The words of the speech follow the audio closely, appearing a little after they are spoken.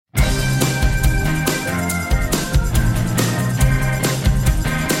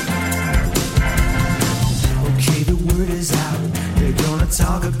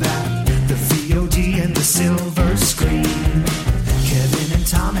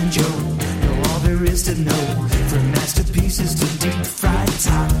and Joe know all there is to know, from masterpieces to deep fried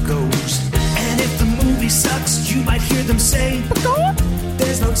tacos. And if the movie sucks, you might hear them say,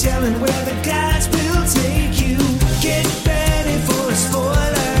 there's no telling where the guys will take you. Get ready for a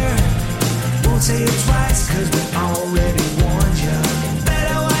spoiler. Won't say it twice, cause we already warned you.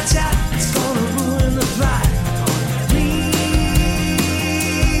 Better watch out, it's gonna ruin the plot. Real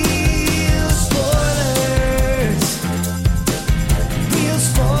spoilers. Real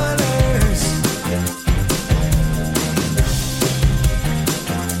spoilers.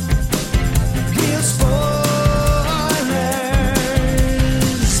 Real spoilers.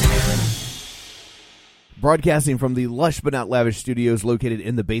 Broadcasting from the lush but not lavish studios located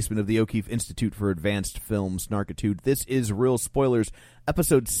in the basement of the O'Keefe Institute for Advanced Film Snarkitude, this is Real Spoilers,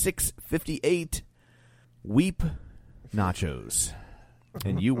 episode 658, Weep Nachos.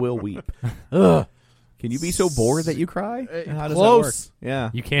 And you will weep. Ugh. Can you be so bored that you cry? How does Close. that work? Yeah.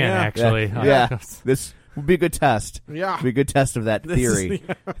 You can actually. Yeah. This would be a good test. Yeah. Would be a good test of that theory.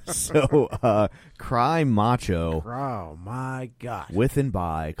 So, Cry Macho. Oh, my God. With and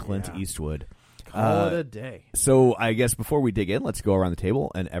by Clint Eastwood. Call it a day. So I guess before we dig in, let's go around the table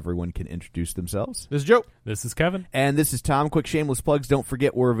and everyone can introduce themselves. This is Joe. This is Kevin. And this is Tom. Quick shameless plugs. Don't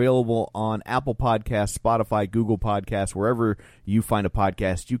forget we're available on Apple Podcasts, Spotify, Google Podcasts, wherever you find a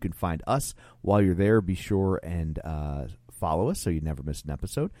podcast, you can find us. While you're there, be sure and follow us so you never miss an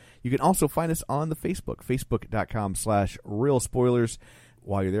episode. You can also find us on the Facebook, facebook.com/realspoilers.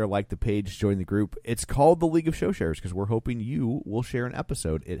 While you're there, like the page, join the group. It's called the League of Show Sharers because we're hoping you will share an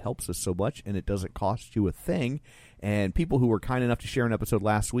episode. It helps us so much, and it doesn't cost you a thing. And people who were kind enough to share an episode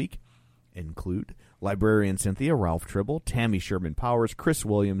last week include Librarian Cynthia, Ralph Tribble, Tammy Sherman Powers, Chris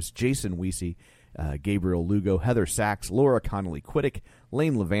Williams, Jason Weesey, Gabriel Lugo, Heather Sachs, Laura Connolly Quiddick,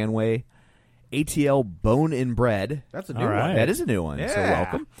 Lane Levanway, ATL Bone and Bread. That's a new All right. one. That is a new one, so Yeah.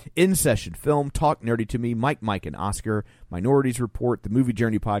 welcome. In Session Film, Talk Nerdy to Me, Mike, and Oscar, Minorities Report, the Movie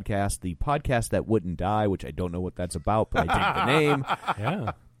Journey Podcast, the Podcast That Wouldn't Die, which I don't know what that's about, but I dig the name.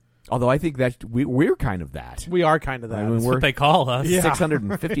 Yeah. Although I think that we're kind of that. We are kind of that. I mean, That's we're what they call us. Yeah.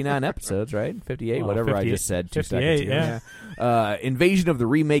 659 episodes, right? 58, Well, whatever I 58 just said 2 58, seconds ago. yeah. Invasion of the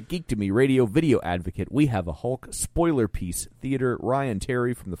Remake, Geek to Me Radio, Video Advocate, We Have a Hulk, Spoiler Piece Theater, Ryan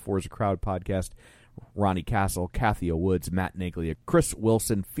Terry from the Forza Crowd podcast, Ronnie Castle, Kathy Woods, Matt Naglia, Chris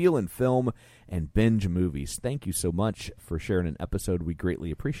Wilson, Feel and Film, and Binge Movies. Thank you so much for sharing an episode. We greatly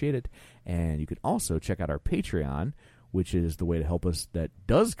appreciate it. And you can also check out our Patreon, which is the way to help us that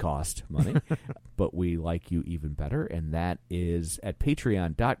does cost money, but we like you even better. And that is at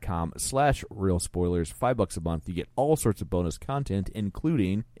patreon.com/realspoilers, $5 a month. You get all sorts of bonus content,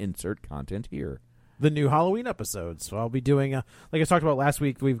 including insert content here. The new Halloween episodes. So I'll be doing, like I talked about last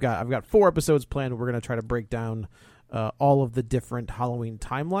week, I've got 4 episodes planned. We're going to try to break down all of the different Halloween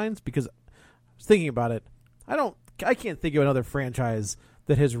timelines because I was thinking about it. I can't think of another franchise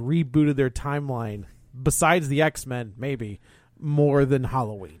that has rebooted their timeline besides the X-Men, maybe more than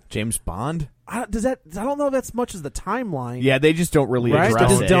Halloween. James Bond? I don't know that's much as the timeline. Yeah, they just don't really Right? address They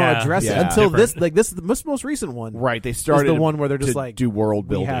just it. don't Yeah. address it Yeah. until Different. this is the most recent one. Right, they started the one where they're just to like, do world we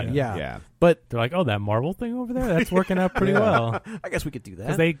building. have- yeah. yeah. But They're like, oh, that Marvel thing over there? That's working out pretty well. I guess we could do Because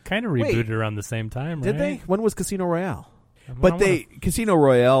that. they kind of Wait. rebooted around the same time, right? Did they? When was Casino Royale? But Casino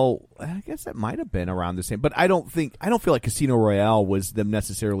Royale, I guess that might have been around the same. But I don't feel like Casino Royale was them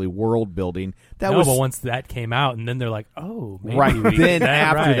necessarily world building. That no, was but once that came out, and then they're like, oh, maybe right. we Then did that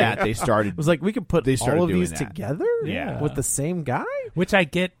after right. that, they started. It was like we could put They started all of doing these that. together Yeah. with the same guy. Which I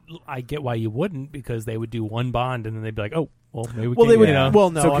get why you wouldn't, because they would do one Bond, and then they'd be like, oh, well, maybe we Well, can, they would. you know. Well,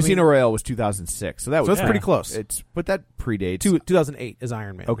 no. so I Casino mean, Royale was 2006. So that was so it's Yeah. pretty close. But that predates. 2008 is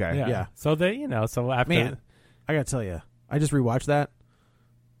Iron Man. Okay. yeah. So they, so after, Man, I gotta tell you, I just rewatched that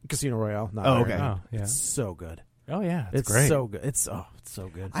Casino Royale. Not Oh, Iron okay. Man. oh yeah, It's so good. oh yeah, It's great. so good. It's so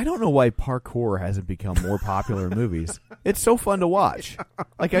good. I don't know why parkour hasn't become more popular in movies. It's so fun to watch.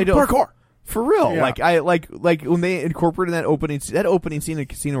 Like I don't Parkour! for real. Yeah. Like I like when they incorporated that opening scene in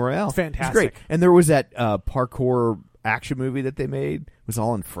Casino Royale. It's fantastic. It's great. And there was that parkour action movie that they made. It was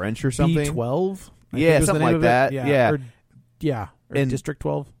all in French or something. B12. I Yeah, think was the something name like of it. that. Yeah. Yeah. Or And- District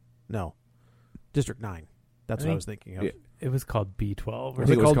 12. No, District 9. That's I what I think- was thinking of. Yeah. It was called B12 or I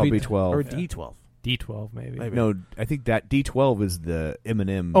think it was called B12. or Yeah. D12. D12 maybe. Maybe. No, I think that D12 is the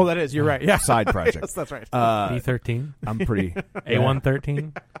Eminem. Oh, that is. You're right. Yeah. Side project. Yes, that's right. B13, I'm pretty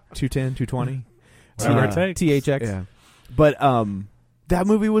A113, 210, 220. whatever it takes. THX. Yeah, but that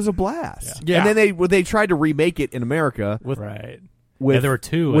movie was a blast. Yeah. And then they tried to remake it in America, With Right. with there were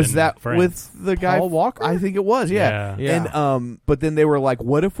two Was in that France. with the guy Paul Walker? I think it was. Yeah. Yeah. And but then they were like,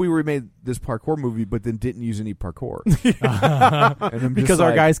 "What if we remade this parkour movie, but then didn't use any parkour?" And I'm just because our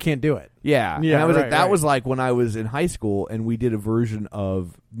like, guys can't do it. Yeah. Yeah, And I was right, like, that right. was like when I was in high school, and we did a version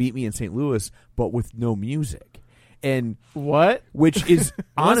of Meet Me in St. Louis, but with no music, and What which is It's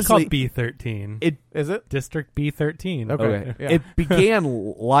honestly called B13. it. is it? District B13. Okay. Yeah. It began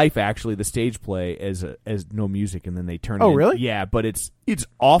life actually the stage play as no music, and then they turned. Oh, it in- really? Yeah, but it's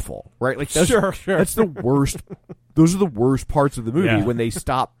awful, right? Like that's, Sure. That's the worst. Those are the worst parts of the movie Yeah. when they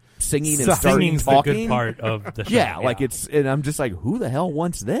stop singing and Stop start Singing's talking. the good part of the show. Yeah, like it's, and I'm just like, who the hell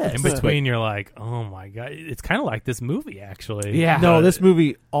wants this? In between, you're like, oh my god, it's kind of like this movie actually. Yeah. No, this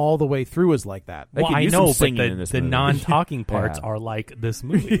movie all the way through is like that. They Well, could I use know, some but singing in this the movie. non-talking parts Yeah. are like this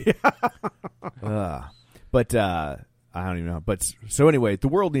movie. But I don't even know. But so anyway, the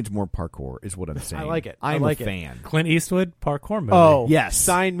world needs more parkour, is what I'm saying. I like it. I I'm like a it. fan. Clint Eastwood parkour movie. Oh, Yes,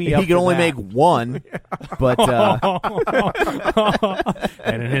 sign me He up can for only that. make one, but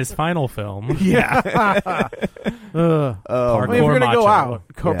And in his final film, yeah. Ugh. Oh, I mean, if we're gonna go macho. out,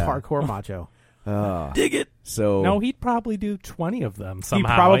 Yeah. parkour macho. dig it. So no, he'd probably do 20 of them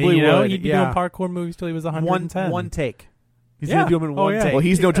somehow. probably you know, would, he'd be yeah. doing parkour movies till he was One 110. take. He's Yeah. gonna do them in Oh, one yeah. take. well,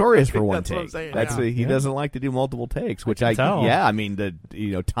 he's notorious for one That's what I'm take. saying, That's yeah. he Yeah. doesn't like to do multiple takes, which I tell. yeah. I mean,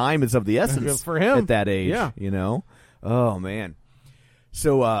 time is of the essence For him. at that age. Yeah. You know. Oh man.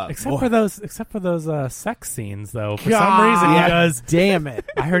 So Except boy, for those sex scenes, though. For God some reason, he does. damn it.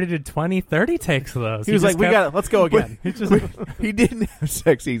 I heard he did 20, 30 takes of those. He was like, just "We kept- got it. Let's go again." he didn't have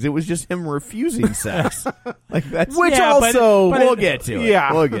sex scenes. It was just him refusing sex. Like that's Which Yeah, but- also, but we'll it- get to it.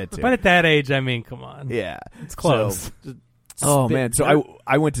 yeah. We'll get to But it. at that age, I mean, come on. Yeah, It's close. Oh man, so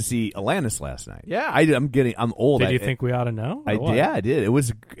I went to see Alanis last night. Yeah. I'm old. Did you think we ought to know? or what? Yeah, I did. It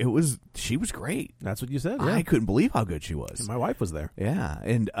was she was great. That's what you said. I couldn't believe how good she was. My wife was there. Yeah,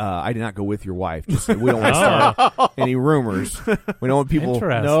 and I did not go with your wife. Just, we don't want to start any rumors. We don't want people.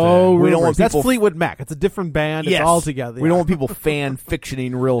 Interesting. No, We don't want rumors. That's people- Fleetwood Mac. It's a different band. Yes. It's all together. We don't want people fan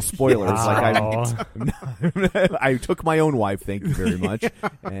fictioning real spoilers. Wow. I took my own wife, thank you very much,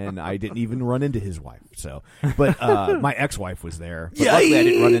 and I didn't even run into his wife. So, but my ex-wife was there. But luckily, I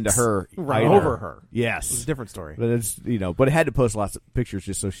didn't run into her. Run either. over her. It's a Yes, different story. but it's but I had to post lots of pictures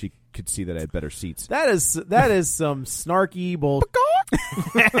just so she could see that I had better seats. That is some snarky bull.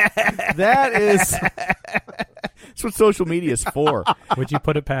 That is That's what social media is for. Would you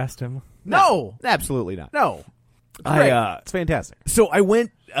put it past him? no, Absolutely not. no. It's I, great. It's fantastic. So I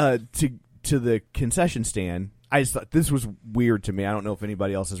went to the concession stand. I just thought this was weird to me. I don't know if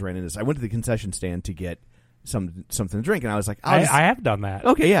anybody else has ran into this. I went to the concession stand to get something to drink, and I was like, I have done that.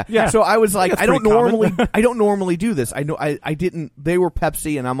 okay, yeah. Yeah. So I was like, That's I don't pretty common. normally do this. I know I didn't. They were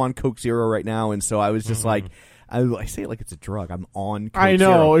Pepsi, and I'm on Coke Zero right now, and so I was just like, I say it like it's a drug. I'm on Coke I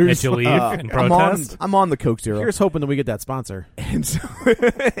know. Zero. Did you leave in I'm on, protest? I'm on the Coke Zero. Here's hoping that we get that sponsor. And so,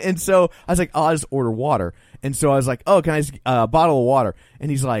 and so I was like, oh, I'll just order water. And so I was like, oh, can I just a bottle of water? And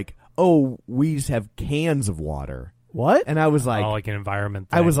he's like, oh, we just have cans of water. What? And I was like, Like an environment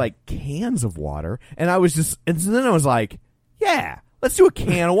I thing. was like, cans of water? And I was just, and so then I was like, yeah, let's do a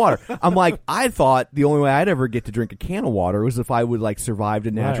can of water. I'm like, I thought the only way I'd ever get to drink a can of water was if I would like survived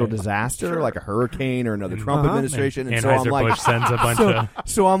a natural Right. disaster, like a hurricane or another Trump administration. And so I'm Anheuser-Busch like, sends a bunch of...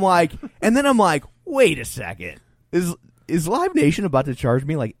 so I'm like, and then I'm like, wait a second. Is Live Nation about to charge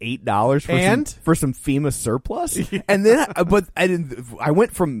me like $8 for some FEMA surplus? And then, but I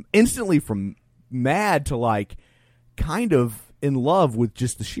went from instantly from mad to like kind of in love with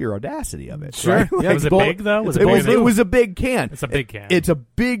just the sheer audacity of it. Sure. Right? Yeah, Like, Was it bold- big, though? Was it's it bold big? it was a big can. It's a big can. It's a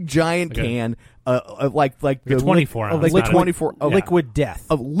big giant Okay. can, like Like a the 24 ounce, like not a- 24 Yeah. Liquid death.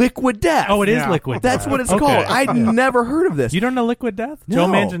 of Liquid Death. Oh, it is Yeah. Liquid That's Death. what it's Okay. called. I'd never heard of this. You don't know Liquid Death? No.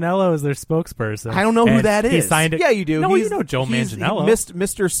 Joe Manganiello is their spokesperson. I don't know who And that He is. signed it. Yeah, you do. No, He's, you know Joe he's Manganiello.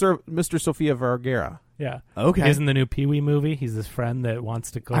 Mr. Sofia Vergara. Yeah. Okay. He's in the new Pee-wee movie. He's this friend that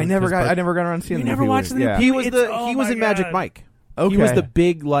wants to go. I to never his got birth- around to seeing You the never movie. watched the new Yeah. Pee- He was It's- he oh was my in Magic God. Mike. Okay. He was the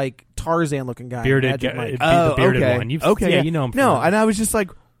big like Tarzan looking guy. in Bearded Magic guy- Mike. the bearded okay. one. You've- okay. yeah, you know him from No, that. and I was just like,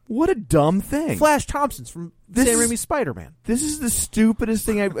 what a dumb thing. Flash Thompson's from This Sam is- Raimi's Spider-Man. This is the stupidest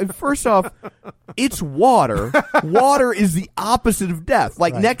thing. First off, it's water. Water is the opposite of death.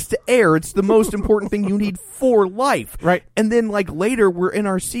 Like next to air, it's the most important thing you need for life. Right. And then like later, we're in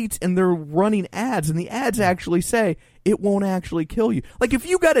our seats and they're running ads, and the ads actually say it won't actually kill you. Like if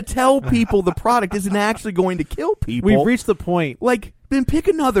you got to tell people the product isn't actually going to kill people, We've reached the point. like then pick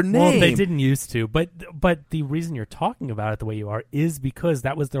another name. Well, they didn't used to, but the reason you're talking about it the way you are is because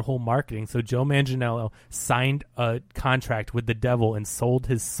that was their whole marketing. So Joe Manganiello signed a contract with the devil and sold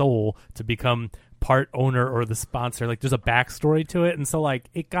his soul to become part owner or the sponsor. Like, there's a backstory to it, and so like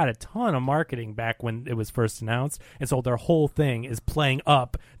it got a ton of marketing back when it was first announced, and so their whole thing is playing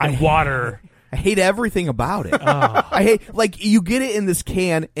up the water. I hate everything about it. I hate, like, you get it in this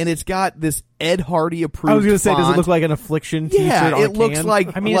can, and it's got this Ed Hardy approved I was going to say, does it font. look like an Affliction T-shirt? Yeah, on it a looks can?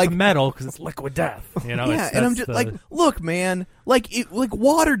 like I mean, like it's metal because it's liquid death. You know, yeah, and I'm just like, look, man, like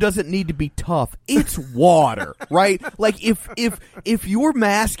water doesn't need to be tough. It's water, right? Like if your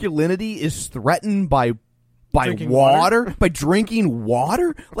masculinity is threatened by Drinking water, by drinking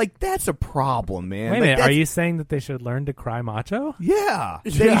water, like that's a problem, man. Wait a Like, minute, that's- are you saying that they should learn to cry macho? Yeah,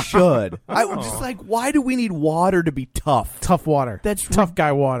 they should. I was Oh. just like, why do we need water to be tough? Tough water. That's tough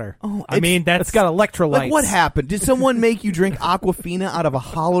guy water. Oh, I mean, that's It's got electrolytes. like, what happened? Did someone make you drink Aquafina out of a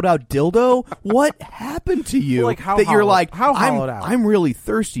hollowed out dildo? What happened to you? Like, how that you're hollow- like, how hollowed out? I'm really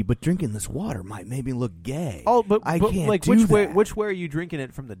thirsty, but drinking this water might make me look gay. Oh, but I but, can't like do which way? that. Which way are you drinking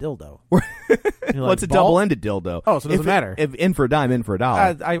it from the dildo? Well, it's a double-ended dildo. Oh, so it doesn't matter. If in for a dime, in for a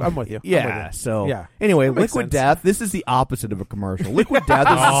dollar. I'm with you. I'm Yeah, with you. so yeah. anyway, That makes Liquid sense. Death, this is the opposite of a commercial. Liquid Death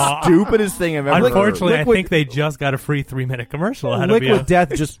is the stupidest thing I've ever Unfortunately, heard. I think they just got a free 3-minute commercial out of Liquid you.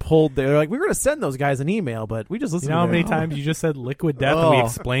 Death just pulled. They're like, we were going to send those guys an email, but we just You listened. know how to many their- times you just said liquid death and we Oh.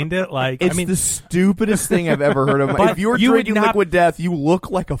 explained it? Like, It's I mean, the stupidest thing I've ever heard of. But If you're you would drinking not- Liquid Death, you look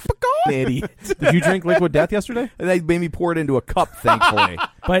like a fucking idiot. Did you drink Liquid Death yesterday? And they made me pour it into a cup, thankfully.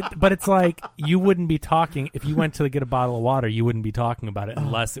 but it's like you wouldn't be talking if you went to get a bottle of water. You wouldn't be talking about it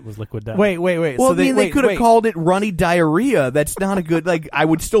unless it was liquid death. Wait. Well, so I mean, they wait, could have wait. called it runny diarrhea. That's not a good, like, I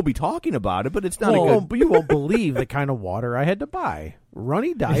would still be talking about it, but it's not a good. But you won't believe the kind of water I had to buy.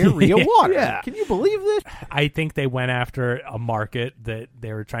 Runny diarrhea water. Yeah. Can you believe this? I think they went after a market that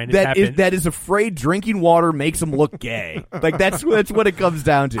they were trying to tap in. That is afraid drinking water makes them look gay. Like that's what it comes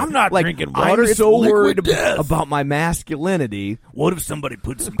down to. I'm not like, drinking water, I'm it's so liquid worried death. about my masculinity. What if somebody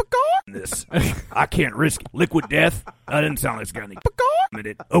put some in this? I can't risk it. Liquid death. That doesn't sound like it's got any in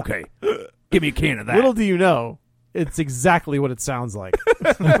it. Okay, give me a can of that. Little do you know, it's exactly what it sounds like.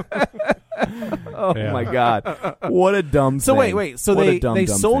 Oh Yeah. my god, what a dumb. So thing. wait. So What a they dumb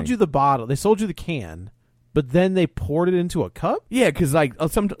sold thing. you the bottle. They sold you the can, but then they poured it into a cup. Yeah, because like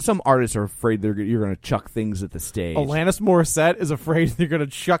some artists are afraid you're going to chuck things at the stage. Alanis Morissette is afraid they're going to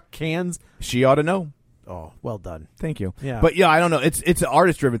chuck cans. She ought to know. Oh, well done. Thank you. Yeah. But yeah, I don't know. It's an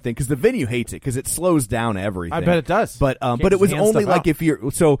artist driven thing because the venue hates it because it slows down everything. I bet it does. But Can't but it just was hand only stuff like out. if you're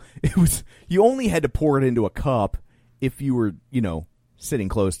it was you only had to pour it into a cup if you were sitting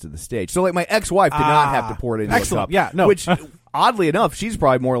close to the stage. So like my ex-wife did not have to pour it into excellent. a cup. Yeah, no. Which oddly enough, she's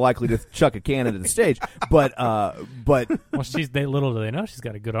probably more likely to chuck a can into the stage. But well, little do they know she's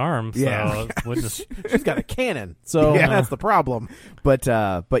got a good arm. So Yeah. it wouldn't She's got a cannon, so Yeah. that's the problem. but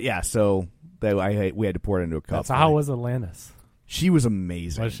yeah, so we had to pour it into a cup. So how was Atlantis? She was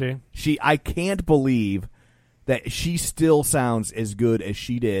amazing. Was she? I can't believe that she still sounds as good as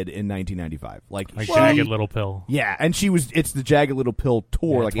she did in 1995. Like Jagged Little Pill. Yeah, and it's the Jagged Little Pill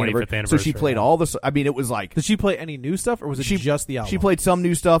tour, Yeah, like 25th So she anniversary, played yeah. all this. I mean, it was like Did she play any new stuff, or was it just the album? She played some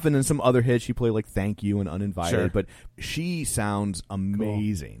new stuff and then some other hits. She played like "Thank You" and "Uninvited," Sure. but she sounds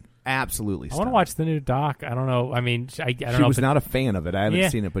amazing. Absolutely, I want to watch the new doc. I don't know. I mean, I don't She know. was if not a fan of it. I haven't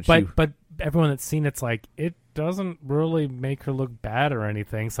seen it, but everyone that's seen it's like it doesn't really make her look bad or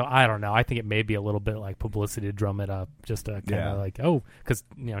anything. So I don't know. I think it may be a little bit like publicity to drum it up, just to kind of like because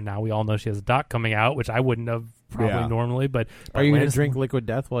now we all know she has a doc coming out, which I wouldn't have probably normally. But Are you going to Atlantis- drink Liquid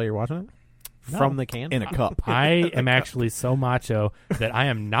Death while you're watching it? No. From the can? in a cup. I am actually so macho that I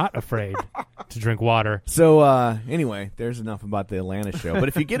am not afraid to drink water. So anyway, there's enough about the Atlanta show. But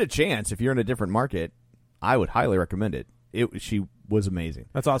if you get a chance, if you're in a different market, I would highly recommend it. She was amazing.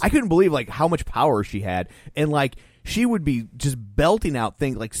 That's awesome. I couldn't believe like how much power she had, and like she would be just belting out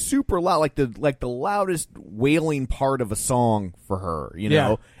things like super loud, like the loudest wailing part of a song for her, you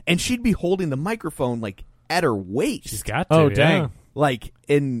know. And she'd be holding the microphone like at her waist. She's got to. Oh, yeah. dang. Like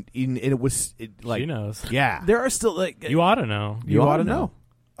and it was like She knows. Yeah, There are still like You ought to know. you ought ought to to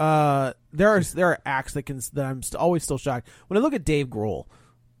know. There are acts that I'm always still shocked when I look at Dave Grohl.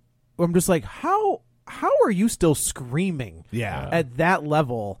 I'm just like, how are you still screaming? Yeah. At that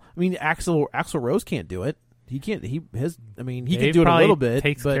level. I mean, Axl Rose can't do it. He can't. He can Dave do it a probably little bit.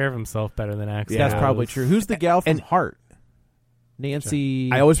 Takes but care of himself better than Axl. that's Rose. probably true. Who's the gal from And- Heart?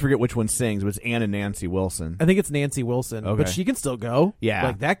 Nancy. I always forget which one sings, but it's Ann and Nancy Wilson. I think it's Nancy Wilson, Okay. but she can still go. Yeah.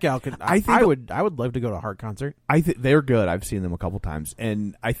 like that gal can. I think- I would love to go to a Heart concert. I think they're good. I've seen them a couple times,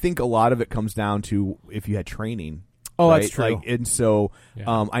 and I think a lot of it comes down to if you had training. Oh, right? that's true. Like, and so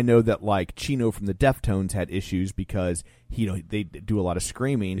Yeah. I know that like Chino from the Deftones had issues because they do a lot of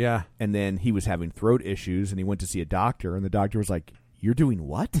screaming. Yeah. And then he was having throat issues, and he went to see a doctor, and the doctor was like, "You're doing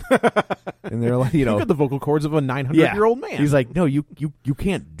what?" And they're like, You've got the vocal cords of a 900-year-old man. He's like, "No, you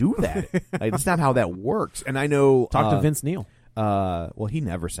can't do that. Like, that's not how that works." And I know Talk to Vince Neil. Well, he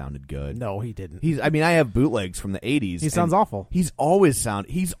never sounded good. No, he didn't. I have bootlegs from the 80s. He sounds and awful. He's always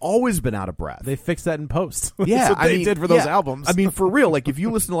been out of breath. They fixed that in post. Yeah, That's what they did for those yeah. albums. I mean, for real. Like, if you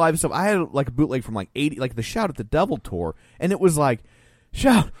listen to live stuff, I had like a bootleg from like 80, like the Shout at the Devil tour, and it was like,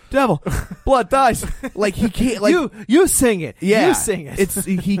 "Shout, devil, blood dies." Like, he can't. Like, you sing it. yeah, You sing it.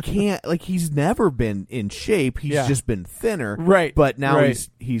 He can't. Like, he's never been in shape. He's Yeah. just been thinner. Right, But now right.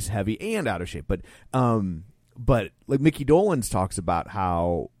 he's heavy and out of shape. But like Mickey Dolenz talks about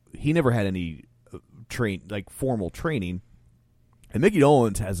how he never had any formal training, and Mickey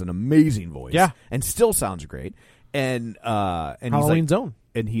Dolenz has an amazing voice, Yeah. and still sounds great, and Halloween he's like, Zone.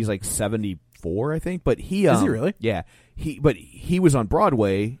 and he's like 74, I think, but he Is he really? Yeah, he was on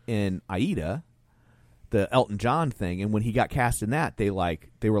Broadway in Aida, the Elton John thing, and when he got cast in that, they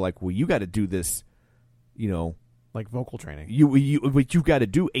were like, "Well, you got to do this, you know." Like vocal training. You got to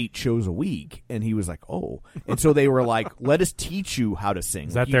do 8 shows a week, and he was like, "Oh," and so they were like, "Let us teach you how to sing."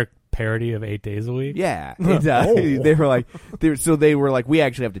 Is that their parody of 8 days a week? Yeah, and, they were like, they were like, we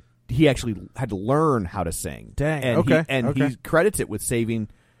actually have to. He actually had to learn how to sing. Dang, and okay, he okay. credits it with saving.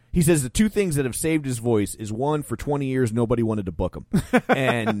 He says the 2 things that have saved his voice is, one, for 20 years nobody wanted to book him,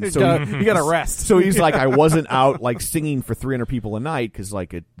 and so You got to rest. So he's like, I wasn't out like singing for 300 people a night because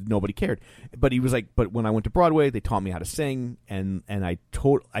like nobody cared. But he was like, but when I went to Broadway, they taught me how to sing, and I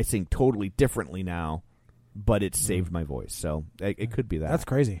sing totally differently now, but it saved my voice. So it could be that. That's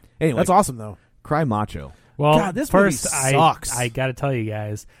crazy. Anyway. That's awesome, though. Cry Macho. Well, God, this movie first, sucks. I got to tell you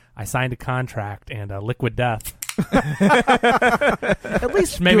guys, I signed a contract and Liquid Death. At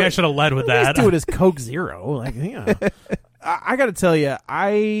least Maybe I should have led with At least that. do it as Coke Zero. Like, yeah. I got to tell you,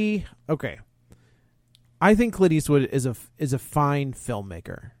 I think Clint Eastwood is a fine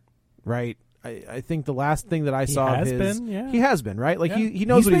filmmaker, right? I think the last thing that I saw has of his, been, yeah. he has been, right? Like Yeah. he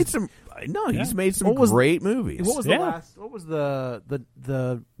knows He's what made he's. some. No, he's Yeah. made some What was- great movies. What was the Yeah. last? What was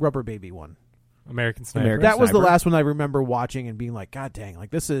the Rubber Baby one? American Sniper. American That was the Sniper? last one I remember watching and being like, God dang, like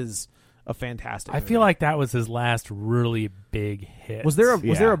this is a fantastic. I movie. feel like that was his last really big hit. was there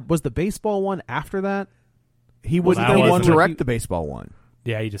Yeah. was the baseball one after that? He wouldn't that wasn't direct it. the baseball one.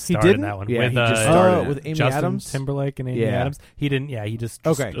 Yeah, he just He started didn't? that one. Yeah, with, he just started it. With Amy Justin Adams? Timberlake and Amy Yeah. Adams. He didn't. Yeah, he just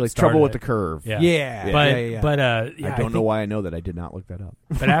Okay. Like started Trouble with it. the Curve. Yeah, Yeah, But yeah. I I don't know why I know that. I did not look that up.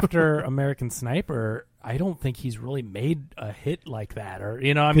 But after American Sniper, I don't think he's really made a hit like that. Or I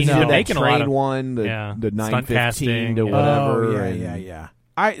mean, he's He did been that making a train lot of. one, the Yeah. the Stunt 915 casting, to yeah. whatever. Oh, and- yeah.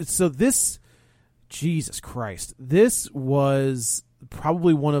 So this, Jesus Christ, this was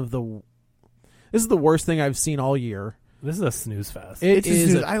probably this is the worst thing I've seen all year. This is a snooze fest. It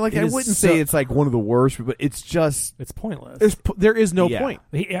is. I it is wouldn't so- say it's like one of the worst, but it's just It's pointless. There is no Yeah. point.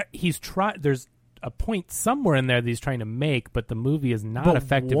 He's tried. There's a point somewhere in there that he's trying to make, but the movie is not But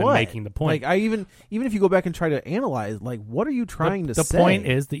effective what? in making the point. Like I even if you go back and try to analyze, like what are you trying to the say? point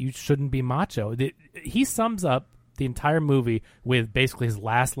is that you shouldn't be macho. He sums up the entire movie with basically his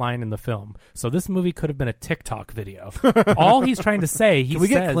last line in the film. So this movie could have been a TikTok video. All he's trying to say, he Can we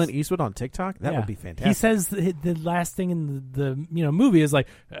says, get Clint Eastwood on TikTok? That yeah. would be fantastic. He says the last thing in the movie is like,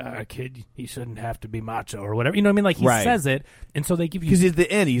 kid, he shouldn't have to be macho or whatever. You know what I mean? Like he Right. says it, and so they give you because at the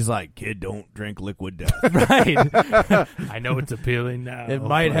end he's like, "Kid, don't drink liquid death." right. I know it's appealing now. it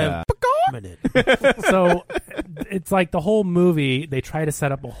might have. So it's like the whole movie, they try to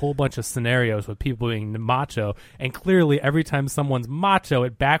set up a whole bunch of scenarios with people being macho, and clearly every time someone's macho,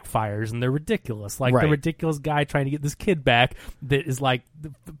 it backfires, and they're ridiculous. Like the Right. ridiculous guy trying to get this kid back that is like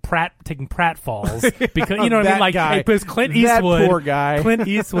Pratt taking Pratt falls because you know what I That mean? Like guy. because Clint That Eastwood, poor guy. Clint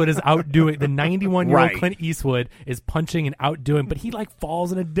Eastwood is outdoing the 91-year-old Right. Clint Eastwood is punching and outdoing, but he like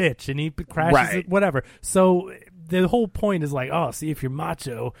falls in a ditch and he crashes, Right. whatever. So the whole point is like, oh, see, if you're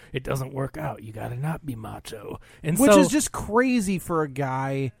macho, it doesn't work out. You got to not be macho, and Which so, is just crazy for a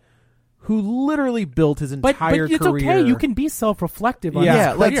guy who literally built his but entire it's career. okay. You can be self-reflective on Yeah,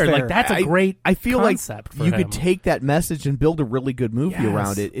 his that's career. fair. Like that's a great. I feel concept like for you him. could take that message and build a really good movie Yes.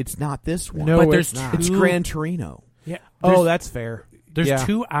 around it. It's not this one. No, but it's there's not. it's two- Gran Torino. Yeah. Oh, that's fair. There's Yeah.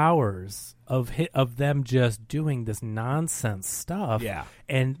 2 hours of them just doing this nonsense stuff. Yeah.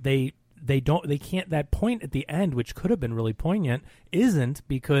 and they they can't, that point at the end, which could have been really poignant, isn't,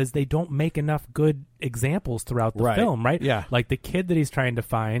 because they don't make enough good examples throughout the film, right? Yeah. Like the kid that he's trying to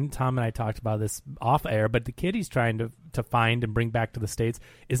find, Tom and I talked about this off air, but the kid he's trying to find and bring back to the States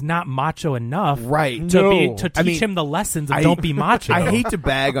is not macho enough, Right. to teach I mean, him the lessons of don't be macho. I hate to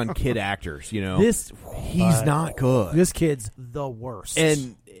bag on kid actors, you know. He's not good. This kid's the worst.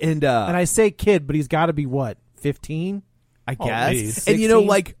 And I say kid, but he's got to be what, 15? I Oh, guess. geez. And you know, 16?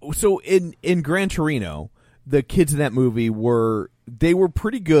 like, so in Gran Torino, the kids in that movie were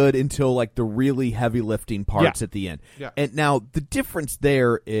pretty good until like the really heavy lifting parts Yeah. at the end. Yeah. And now the difference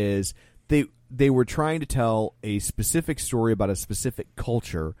there is they were trying to tell a specific story about a specific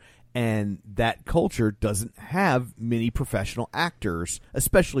culture, and that culture doesn't have many professional actors,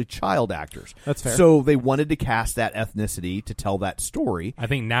 especially child actors. That's fair. So they wanted to cast that ethnicity to tell that story. I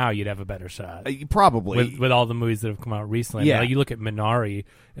think now you'd have a better shot. Probably. With all the movies that have come out recently. Yeah. Like you look at Minari,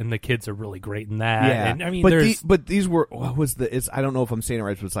 and the kids are really great in that. Yeah, And, I mean, but these were, what was I don't know if I'm saying it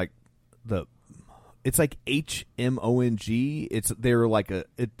right, but it's like it's like HMONG. They're like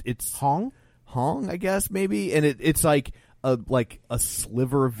it's Hong, I guess, maybe, and it's like a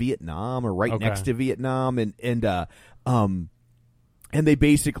sliver of Vietnam, or right Okay. next to Vietnam, and they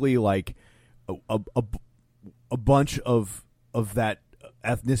basically like a bunch of that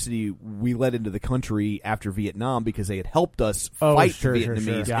ethnicity we let into the country after Vietnam because they had helped us fight sure, the sure, Vietnamese,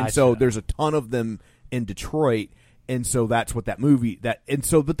 sure. and Gotcha. so there's a ton of them in Detroit, and so that's what that movie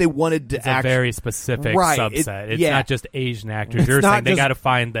but they wanted to it's a very specific Right, subset. It's yeah. not just Asian actors. It's You're not saying they just- got to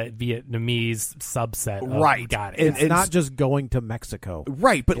find that Vietnamese subset. Right. Got it. And- it's not just going to Mexico.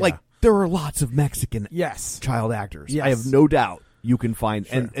 right, but Yeah. like there are lots of Mexican Yes. child actors. Yes. I have no doubt you can find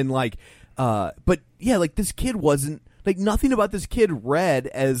and like but yeah, like this kid wasn't like nothing about this kid read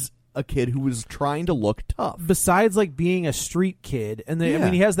as a kid who was trying to look tough. Besides like being a street kid, and then, I Yeah.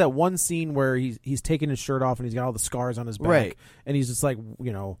 mean, he has that one scene where he's taking his shirt off and he's got all the scars on his back, Right. and he's just like,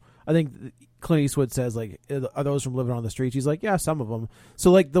 I think Clint Eastwood says like, are those from living on the streets? He's like, yeah, some of them.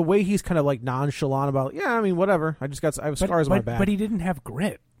 So like the way he's kind of like nonchalant about, yeah, I mean, whatever. I have scars on my back. But he didn't have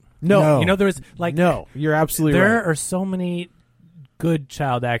grit. No. You know, there's like no, you're absolutely there right. are so many good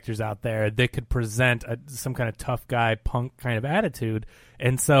child actors out there that could present some kind of tough guy punk kind of attitude,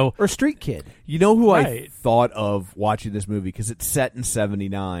 and so Or street kid. You know who I Right. thought of watching this movie, because it's set in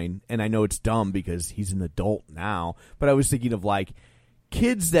 79, and I know it's dumb because he's an adult now, but I was thinking of like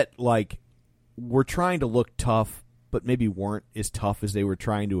kids that like were trying to look tough but maybe weren't as tough as they were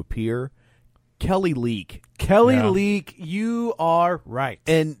trying to appear. Kelly Leak Kelly Yeah. Leak, you are right.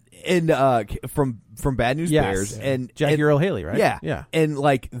 and from Bad News Yes. Bears and Jackie and, Earle Haley, right? Yeah, Yeah. and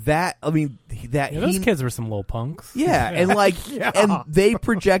like that. I mean, that yeah, those he kids were some little punks. Yeah, and like, Yeah. and they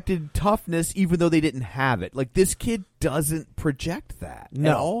projected toughness even though they didn't have it. Like this kid doesn't project that No.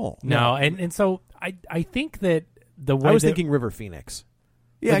 at all. No, and so I think that the way I was that- thinking River Phoenix.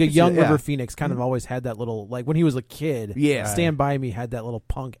 Yeah, I like a can see young that, yeah. River Phoenix kind of always had that little, like when he was a kid. Yeah. Stand By Me had that little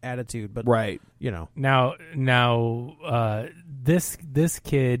punk attitude, but Right. Now, this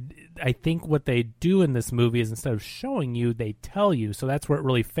kid, I think what they do in this movie is instead of showing you, they tell you. So that's where it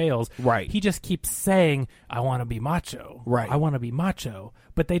really fails. Right. He just keeps saying, "I want to be macho." Right. I want to be macho,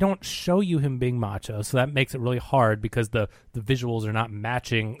 but they don't show you him being macho. So that makes it really hard because the visuals are not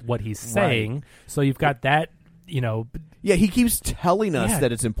matching what he's saying. So you've got that, Yeah, he keeps telling us Yeah.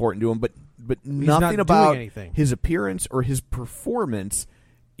 that it's important to him, but not nothing doing about anything. his appearance or his performance.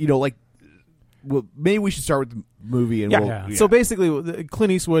 Like, well, maybe we should start with the movie and Yeah. we'll. Yeah. So basically,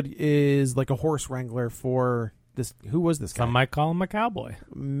 Clint Eastwood is like a horse wrangler for this. Who was this guy? some might call him a cowboy.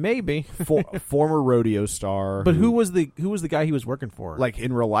 Maybe. former rodeo star, But who was the guy he was working for? like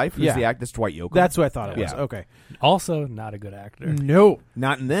in real life? Who's Yeah. the actor? That's Dwight Yoakam. That's what I thought it was. Yeah. Okay. Also, not a good actor. No.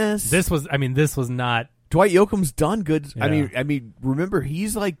 not in this. This was not. Dwight Yoakam's done good. Yeah. I mean, remember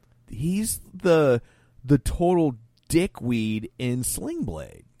he's the total dickweed in Sling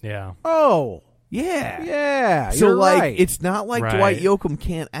Blade. Yeah. Oh. Yeah, Yeah. So you're like, right. it's not like Right. Dwight Yoakam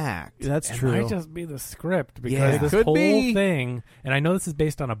can't act. That's It true. might just be the script because Yeah. this Could whole be. thing, and I know this is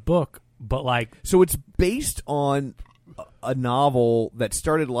based on a book, but like, So it's based on a novel that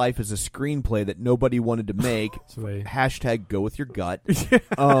started life as a screenplay that nobody wanted to make. So they- Hashtag go with your gut.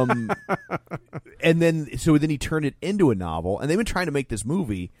 And then he turned it into a novel, and they've been trying to make this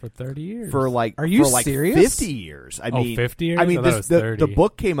movie for 30 years. for like Are you for like serious? 50 years. I mean 50 years? I mean I thought it was the 30.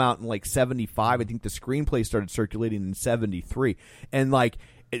 book came out in like 75. I think the screenplay started circulating in 73. And like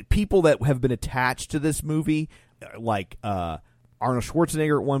people that have been attached to this movie like Arnold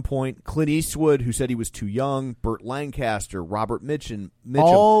Schwarzenegger at one point, Clint Eastwood, who said he was too young, Burt Lancaster, Robert Mitchum.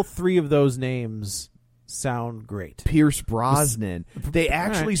 All three of those names sound great. Pierce Brosnan. They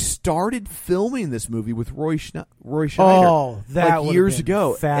actually started filming this movie with Roy Schneider. Oh, that like would've years been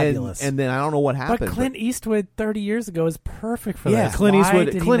ago, fabulous. And then I don't know what happened. But Clint Eastwood 30 years ago is perfect for Yeah. this. Clint Why Eastwood.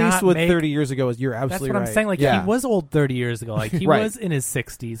 did he Clint not Eastwood make- 30 years ago. You're That's absolutely what right. I'm saying. Like Yeah. he was old 30 years ago. Like he Right. was in his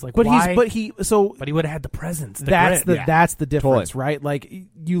 60s. Like But why? but he would have had the presence. that's grit. that's the difference, Totally. right? Like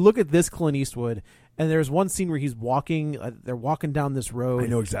you look at this Clint Eastwood, and there's one scene where he's walking. They're walking down this road. I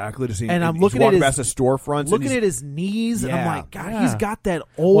know exactly the scene. And I'm He's looking at walking his- past the storefronts. looking and at his knees, and I'm Yeah. like, God, Yeah. he's got that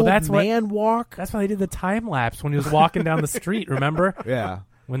old that's what- man walk. That's why they did the time lapse when he was walking down the street. Remember? yeah.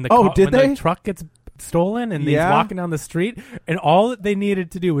 When the Did when they? the truck gets stolen and Yeah. he's walking down the street, and all that they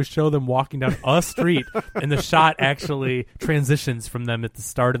needed to do was show them walking down a street, and the shot actually transitions from them at the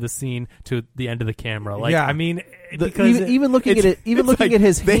start of the scene to the end of the camera. Like, Yeah. I mean, because Even looking at it, even It's looking like at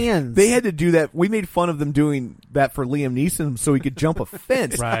his they, hands, They had to do that. We made fun of them doing that for Liam Neeson so he could jump a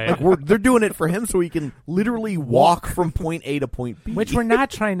fence. Right. Like they're doing it for him so he can literally walk from point A to point B. which we're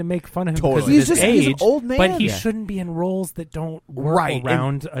not trying to make fun of him Totally. because of He's his just- he's age, an old man. but he Yeah. shouldn't be in roles that don't work Right.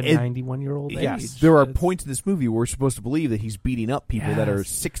 around And- a 91-year-old Yes. age. There are It's- points in this movie where we're supposed to believe that he's beating up people that are Yes.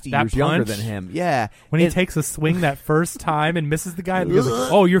 60 That years younger punch, than him. Yeah. when he And- takes a swing that first time and misses the guy, and goes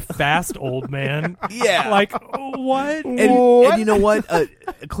like, "Oh, you're fast, old man." Yeah. Like what? And you know what?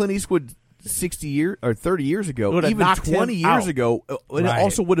 Clint Eastwood 60 years or 30 years ago, Would've even knocked him 20 years out. ago, it Right.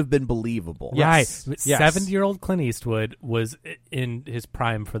 also would have been believable. Yes. Right. Yes. 70-year-old Clint Eastwood was in his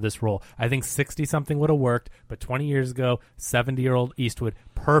prime for this role. I think 60-something would have worked, but 20 years ago, 70-year-old Eastwood,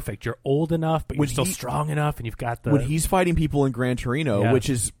 perfect. You're old enough, but you're When still he- strong enough, and you've got the... When he's fighting people in Gran Torino, Yeah. which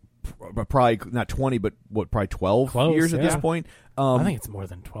is probably not 20, but probably 12 Close, years at this yeah. point. I think it's more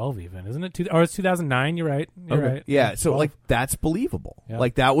than 12 even, isn't it? Or it's 2009, you're right. You're Okay. right. Yeah, so 12. like that's believable. Yeah.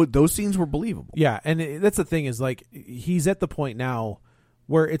 Like those scenes were believable. yeah, and that's the thing is like he's at the point now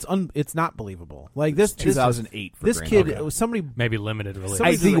where it's not believable. Like this 2008 for This Gran kid, Torino. it was somebody. Maybe limited release.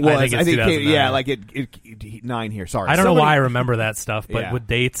 I think it was. I it's think it came, 2009. yeah, like it 9 here. Sorry. I don't know somebody- why I remember that stuff, but Yeah. with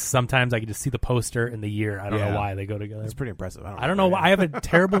dates, sometimes I can just see the poster and the year. I don't Yeah. know why they go together. It's pretty impressive. I don't know why. I have a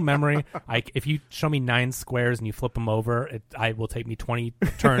terrible memory. If you show me 9 squares and you flip them over, I will take me 20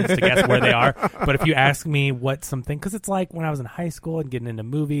 turns to guess where they are. But if you ask me what something, because it's like when I was in high school and getting into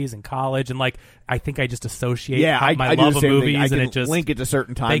movies and college, and like I think I just associate Yeah, my I do love the of same movies, thing. I can and it just link it to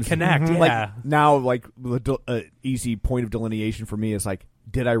certain times. they connect. Yeah, Like now, like the easy point of delineation for me is like,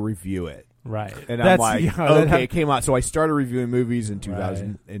 did I review it? right. And I'm That's- like, yeah, that okay, had- it came out. So I started reviewing movies in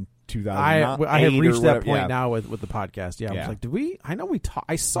 2000 in 2008 I have reached or that whatever. point Yeah. now with the podcast. Yeah, I was Yeah. like, did we? I know we.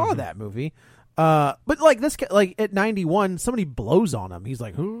 I saw that movie. But like this, like at 91, somebody blows on him. He's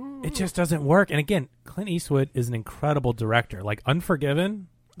like, It just doesn't work. And again, Clint Eastwood is an incredible director. Like Unforgiven.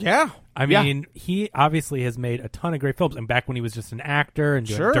 yeah. I Yeah. mean, he obviously has made a ton of great films. And back when he was just an actor and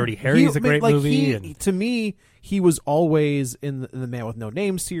doing Sure. Dirty Harry is a great like, movie. And to me, he was always in the Man with No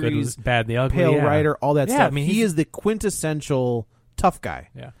Name Good, series, Bad, the Ugly. Pale yeah. Rider, all that Yeah, stuff. I mean, he he's- is the quintessential tough guy.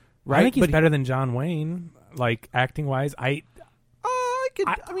 Yeah. Right? I think he's But he- better than John Wayne, like acting wise. I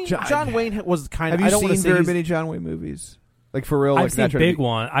mean, John- John Wayne was kind of. Have you I don't wanna seen say very he's- many John Wayne movies? Like for real? I've like seen not trying to big be-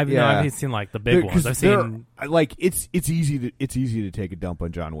 one. I've seen like the big ones. I've seen, like it's easy to take a dump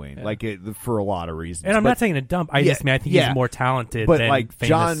on John Wayne, like for a lot of reasons. and I'm But- not taking a dump. I Yeah, just mean I think yeah. he's more talented. but than like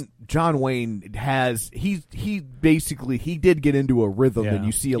famous. John Wayne has he basically he did get into a rhythm, Yeah. and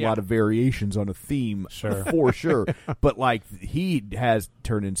you see a lot of variations on a theme, Sure. for sure. But like he has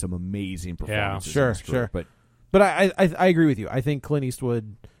turned in some amazing performances. in Sure, his career. sure. But I agree with you. I think Clint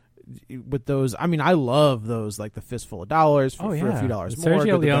Eastwood with those. I mean, I love those like the Fistful of Dollars for, Oh, for a yeah. few dollars The more. Sergio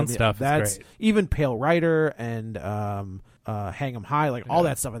Good, the Leone Bad, the- stuff is That's great. even Pale Rider and Hang 'em High. Like all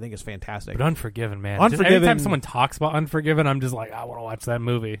that stuff, I think is fantastic. But Unforgiven, man. Unforgiven- Just every time someone talks about Unforgiven, I'm just like, I want to watch that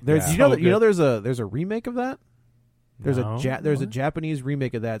movie. There's Yeah. you know So that, you know good. there's a remake of that. There's No. a Japanese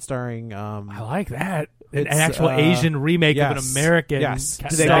remake of that starring. I like that. An It's, actual Asian remake of an yes. American. Yes. ca-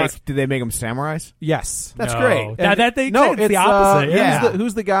 did they star- make them samurais? Yes, That's No. great. That they no, it's the opposite. yeah.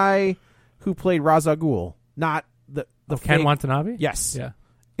 Who's the guy who played Ra's al Ghul? Not the Ken fake- Watanabe. Yes, Yeah.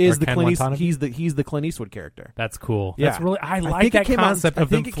 is Or the Ken Clint Eastwood, Watanabe? he's the Clint Eastwood character. That's cool. Yeah. That's really I like think that it came out in- concept I of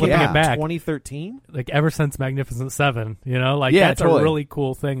them think it flipping came it out back. in 2013. Like ever since Magnificent Seven, you know, like Yeah, that's totally. a really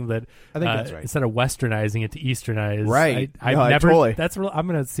cool thing that I think that's right. instead of westernizing it to easternize, Right. I've No, never. totally. That's real. I'm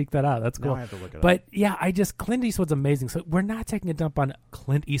gonna seek that out. That's Now cool. I have to look it up. But yeah, Clint Eastwood's amazing. So we're not taking a dump on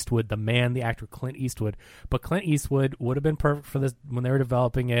Clint Eastwood, the man, the actor Clint Eastwood. But Clint Eastwood would have been perfect for this when they were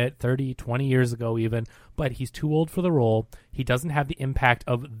developing it 30, 20 years ago even. But he's too old for the role. He doesn't have the impact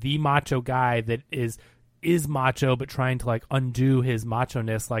of the macho guy that is is macho but trying to like undo his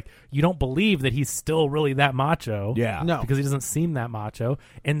macho-ness. Like you don't believe that he's still really that macho. Yeah. No. Because he doesn't seem that macho,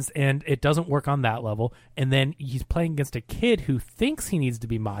 and it doesn't work on that level. And then he's playing against a kid who thinks he needs to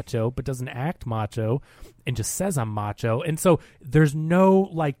be macho but doesn't act macho and just says I'm macho. And so there's no,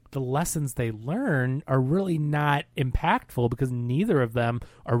 like, the lessons they learn are really not impactful because neither of them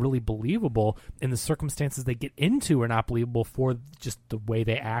are really believable, and the circumstances they get into are not believable for just the way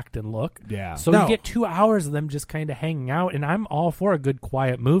they act and look. Yeah. So No. you get 2 hours of them just kind of hanging out, and I'm all for a good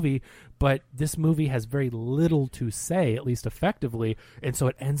quiet movie, but this movie has very little to say, at least effectively, and so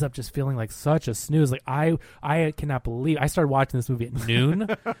it ends up just feeling like such a snooze. Like I cannot believe I started watching this movie at noon,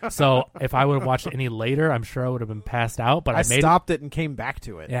 so if I would have watched it any later, I'm sure I would have been passed out. But I made stopped it and came back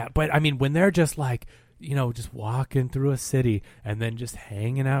to it. Yeah, but I mean, when they're just like, you know, just walking through a city and then just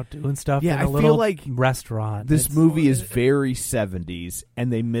hanging out doing stuff Yeah, in I a feel little like restaurant. This It's- movie is very 70s,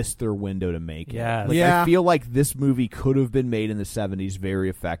 and they missed their window to make it. Yes. Like, Yeah. I feel like this movie could have been made in the 70s very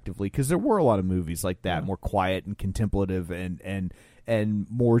effectively, because there were a lot of movies like that, more quiet and contemplative and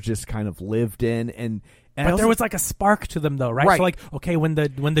more just kind of lived in. And I But also- there was like a spark to them, though, right? Right. So, like, okay, when the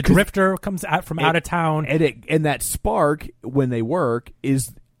drifter comes out from out of town, and that spark when they work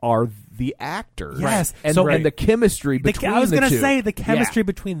are the actors. Yes. And, So- and the chemistry between I was the gonna two. say the chemistry Yeah.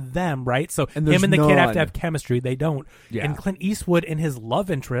 between them, right? So And there's him and the kid have none. to have chemistry. They don't. Yeah. And Clint Eastwood and his love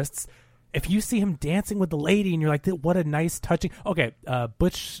interests. If you see him dancing with the lady, and you're like, "What a nice touching." Okay,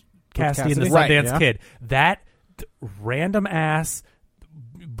 Butch Cassidy and the Cassidy? Right, Sundance yeah. Kid. That random ass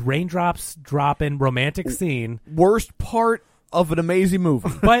raindrops dropping romantic scene. Worst part of an amazing movie.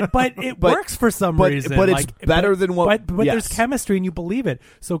 But it works for some reason. but it's better than what- But yes. there's chemistry and you believe it.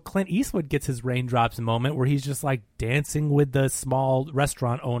 So Clint Eastwood gets his raindrops moment where he's just like dancing with the small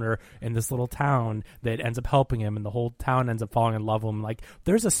restaurant owner in this little town that ends up helping him, and the whole town ends up falling in love with him. Like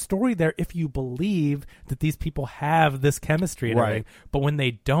there's a story there if you believe that these people have this chemistry and Right. everything. But when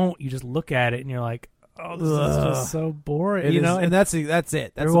they don't, you just look at it and you're like, oh, this is just so boring. It you is- know, and that's it. That's there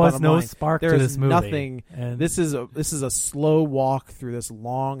the was bottom no line. spark There to is this movie. Nothing. And This is a slow walk through this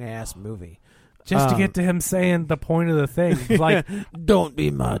long ass movie. just to get to him saying the point of the thing, like, Don't be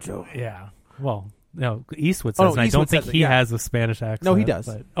macho. yeah. Well, no, Eastwood Oh, says, and I Eastwood don't think says it, he yeah. has a Spanish accent. No, he does.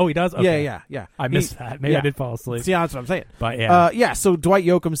 But, oh, he does? Okay. Yeah. I missed that. Maybe I did fall asleep. See, that's what I'm saying. But yeah. So Dwight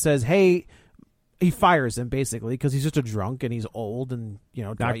Yoakam says, "Hey." He fires him basically because he's just a drunk and he's old and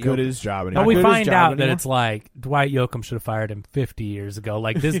Not Dwight good Yoakam- at his job But anymore. we good at his find job out that anymore. it's like Dwight Yoakam should have fired him 50 years ago.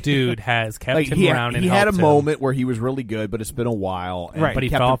 Like this dude has kept Like, him he around and he had a helped him, moment where he was really good, but it's been a while. And Right. but he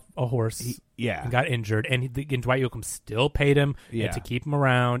kept fell him- off a horse. yeah. and got injured, and Dwight Yoakam still paid him Yeah. to keep him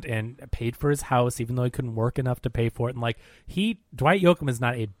around and paid for his house, even though he couldn't work enough to pay for it. And like Dwight Yoakam is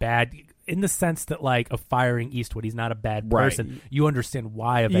not a bad, in the sense that like of firing Eastwood, he's not a bad Right. person. You understand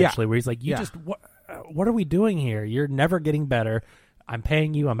why eventually, where he's like, you Yeah. just what are we doing here? You're never getting better. I'm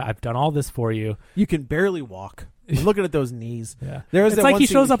paying you. I've done all this for you. You can barely walk. I'm looking at those knees. Yeah. There's It's that like one he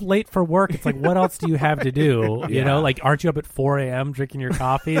scene- shows up late for work. It's like, what else do you have to do? You Yeah. know, like, aren't you up at 4 a.m. drinking your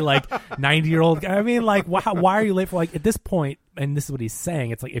coffee? Like, 90-year-old guy. I mean, like, why are you late for, like, at this point, and this is what he's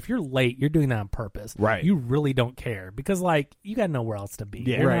saying, it's like, if you're late, you're doing that on purpose. Right. You really don't care because, like, you got nowhere else to be.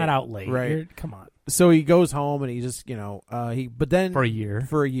 Yeah. You're Right. not out late. Right. Come on. So he goes home and he just but then For a year.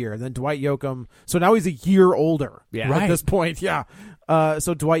 And then Dwight Yoakam. So now he's a year older. Yeah. At Right. this point, yeah.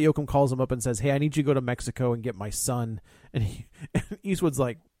 So Dwight Yoakam calls him up and says, "Hey, I need you to go to Mexico and get my son." And Eastwood's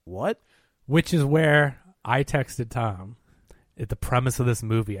like, "What?" Which is where I texted Tom at the premise of this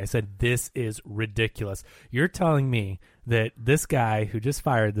movie. I said, this is ridiculous. You're telling me that this guy who just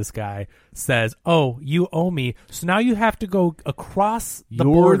fired this guy says, oh, you owe me, so now you have to go across the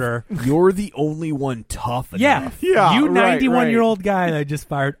border. You're the only one tough Yeah. enough. Yeah, You right, 91-year-old guy that I just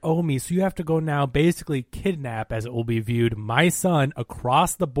fired owe me, so you have to go now basically kidnap, as it will be viewed, my son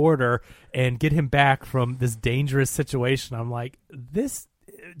across the border and get him back from this dangerous situation. I'm like,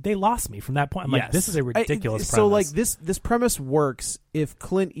 they lost me from that point. I'm like, Yes. this is a ridiculous So like premise. this premise works if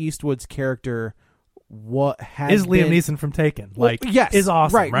Clint Eastwood's character has is Liam been, Neeson from Taken. Well, Like, yes, is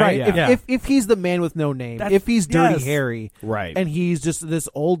awesome, right? right. Yeah. If he's the man with no name, That's- if he's Dirty yes. Harry, Right. and he's just this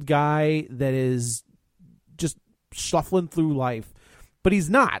old guy that is just shuffling through life, but he's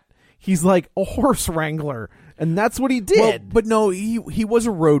not. He's like a horse wrangler, and that's what he did. Well, but no, he was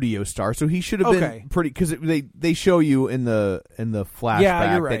a rodeo star, so he should have Okay. been pretty. Because they show you in the flashback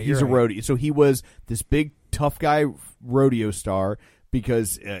Yeah, you're right, that he's you're a right. rodeo. So he was this big tough guy rodeo star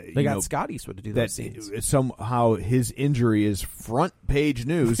because they got Scott Eastwood to do that those scenes. somehow his injury is front page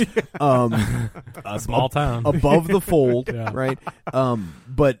news. a small town. above the fold, Yeah. right?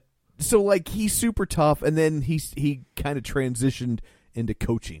 But so like he's super tough, and then he kind of transitioned into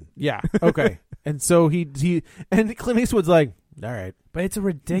coaching. Yeah. Okay. And so he and Clint Eastwood's like, all right. But it's a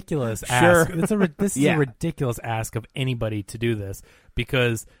ridiculous Sure. ask. This is Yeah. a ridiculous ask of anybody to do this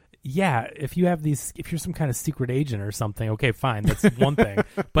because, yeah, if you're some kind of secret agent or something, okay, fine, that's one thing.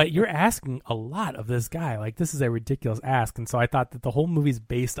 But you're asking a lot of this guy. Like, this is a ridiculous ask. And so I thought that the whole movie's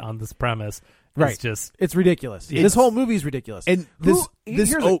based on this premise. Right. It's just, It's ridiculous. It's- This whole movie's ridiculous. And Who- this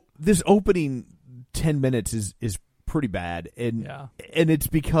here's this opening 10 minutes is pretty bad, and Yeah. and it's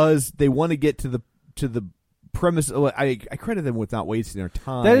because they want to get to the premise. I credit them with not wasting their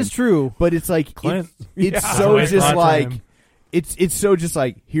time. that is true. but it's like Clint. it's Yeah. so Always just thought like for him. it's so just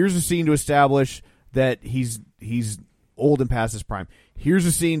like, here's a scene to establish that he's old and past his prime. Here's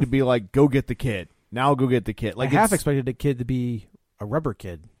a scene to be like, go get the kid. Now go get the kid. Like, I half it's- expected a kid to be a rubber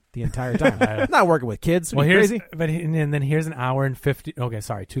kid the entire time. Not working with kids. well, Are you here's, crazy? but and then here's an hour and 50. Okay,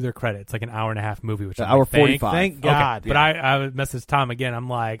 sorry. To their credit, it's like an hour and a half movie, which An I'm hour like, 45. Thank Okay, God. but I messaged Tom again. I'm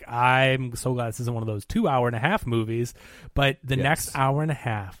like, I'm so glad this isn't one of those 2 hour and a half movies. But the Yes. next hour and a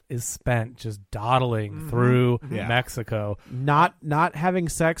half is spent just dawdling Mm-hmm. through Yeah. Mexico. Not having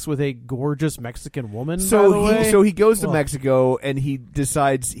sex with a gorgeous Mexican woman. by the So way. he goes to Well, Mexico, and he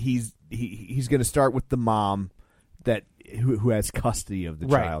decides he's going to start with the mom that who has custody of the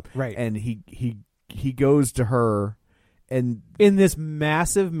Right, child. right. And he goes to her, and in this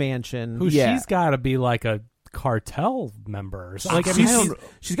massive mansion. Who Yeah. she's got to be like a cartel member or something. Like, I I mean, mean,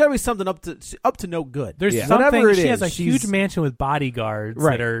 she's got to be something up to no good. there's Yeah. something. Whatever it She is, has a she's- huge mansion with bodyguards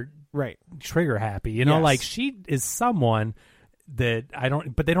Right. that are right. trigger happy. You know, Yes. like she is someone that I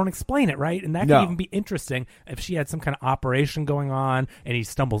don't, but they don't explain it, right? And that No. could even be interesting if she had some kind of operation going on and he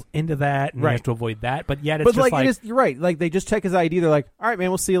stumbles into that and he Right. has to avoid that. But yet it's But just like, it is, you're right. Like, they just check his ID. They're like, all right, man,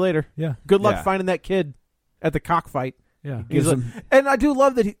 we'll see you later. yeah, Good luck Yeah. finding that kid at the cockfight. yeah. gives He's like- him and I do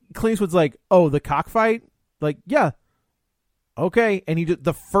love that Clint Eastwood's like, oh, the cockfight? Like, yeah. Okay. And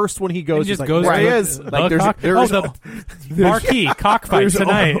the first one he goes, And he's just like, goes there to he the- is. the Like, there's- cock- there's- oh, the marquee cockfight there's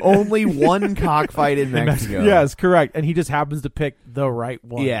tonight. only one cockfight in Mexico. Yes, correct. And he just happens to pick the right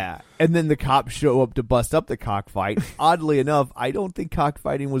one. Yeah, and then the cops show up to bust up the cockfight. Oddly enough, I don't think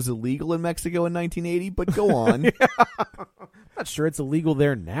cockfighting was illegal in Mexico in 1980, but go on. Not sure it's illegal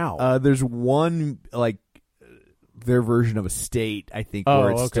there now. There's one, like, their version of a state, I think, Oh,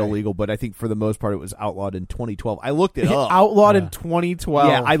 where it's still okay. legal, but I think for the most part it was outlawed in 2012. I looked it up. Outlawed Yeah. in 2012.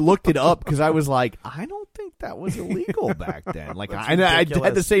 Yeah, I looked it up because I was like, I don't think that was illegal back then. Like, That's I had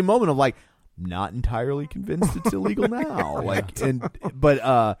ridiculous. the same moment of like, not entirely convinced it's illegal now. Like,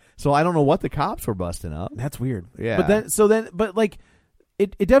 so I don't know what the cops were busting up. That's weird. Yeah. But like,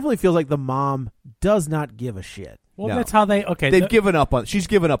 it definitely feels like the mom does not give a shit. Well, No. that's how they. Okay, They've given up on. She's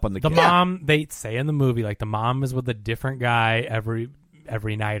given up on the the kid. mom. They say in the movie like the mom is with a different guy every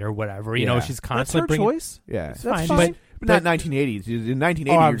night or whatever. You know, Yeah. she's That's constantly her bringing. choice. Yeah, That's fine, fine. but not 1980s. In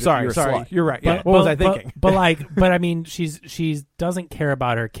 1980, Oh, I'm you're, sorry. you're a Sorry, slut. you're right. Yeah. But- What was I but- thinking? But I mean, she doesn't care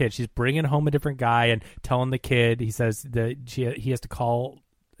about her kid. She's bringing home a different guy and telling the kid. He says that he has to call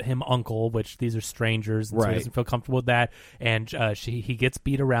him uncle, which these are strangers, and so he Right. doesn't feel comfortable with that. And he gets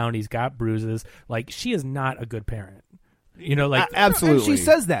beat around. He's got bruises. Like, she is not a good parent. You know, like Absolutely. And she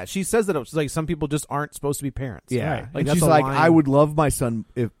says that. She says that. She's like, some people just aren't supposed to be parents. Yeah, Right. Like, and that's she's a like, line. I would love my son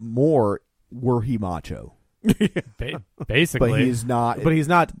if more were he macho, basically. but he's not. But he's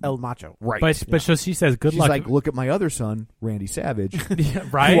not El Macho. right. But so she says, "Good she's luck." like, look at my other son, Randy Savage, Yeah,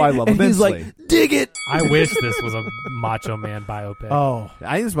 right? who I love And he's immensely. like, dig it. I wish this was a Macho Man biopic. Oh,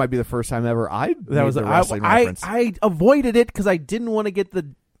 I think this might be the first time ever I that made was the wrestling I reference. avoided it because I didn't want to get the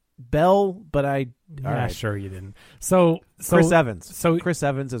bell, but I. yeah, all right. sure you didn't. So Chris Evans. so- Chris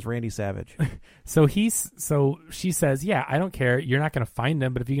Evans is Randy Savage. So she says, "Yeah, I don't care. You're not going to find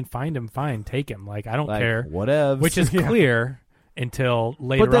him, but if you can find him, fine, take him. Like, I don't Like, care." whatever. Which is clear until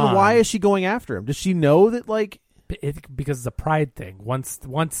later But then on. why is she going after him? Does she know that like because it's a pride thing. Once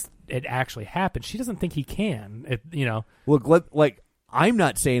it actually happens, she doesn't think he can. look, like I'm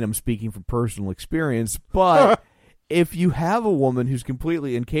not saying I'm speaking from personal experience, but if you have a woman who's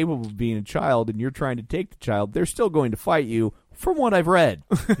completely incapable of being a child and you're trying to take the child, they're still going to fight you. From what I've read,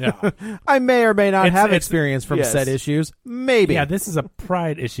 Yeah. I may or may not It's- have it's- experience from yes. said issues? Maybe. Yeah, this is a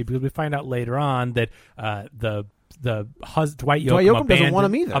pride issue because we find out later on that Dwight Yoakam, Dwight Yoakam doesn't want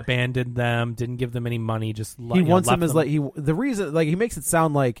him either. abandoned them, didn't give them any money, just He wants left them as like the reason like he makes it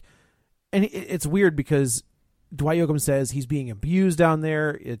sound like, and it's weird because Dwight Yoakam says he's being abused down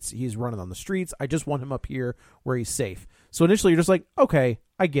there. He's running on the streets. I just want him up here where he's safe. So initially you're just like, okay,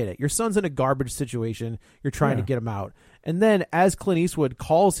 I get it. Your son's in a garbage situation. You're trying to get him out. And then as Clint Eastwood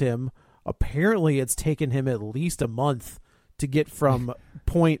calls him, apparently it's taken him at least a month to get from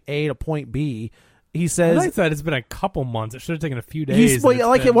point A to point B. he I says thought it's been a couple months. It should have taken a few days. he's well, and it's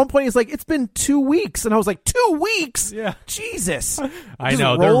like been- at one point he's like, it's been 2 weeks, and I was like, 2 weeks? Yeah. Jesus. I Just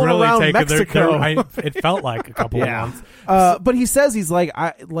know they're rolling really around taking Mexico. it felt like a couple of months. But he says he's like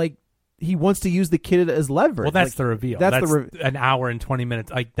he wants to use the kid as leverage. Well, that's Like, the reveal. That's That's the an hour and 20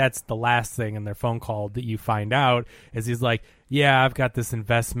 minutes. Like that's the last thing in their phone call that you find out is he's like, yeah, I've got this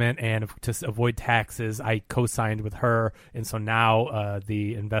investment, and to avoid taxes, I co-signed with her, and so now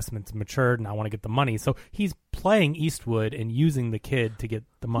the investment's matured, and I want to get the money. So he's playing Eastwood and using the kid to get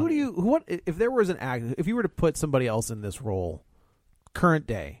the money. what if there was an actor, if you were to put somebody else in this role, current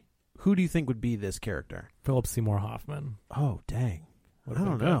day, who do you think would be this character? Philip Seymour Hoffman. Oh, dang. I Would've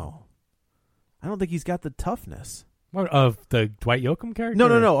don't been know. I don't think he's got the toughness. What, of the Dwight Yoakam character? No,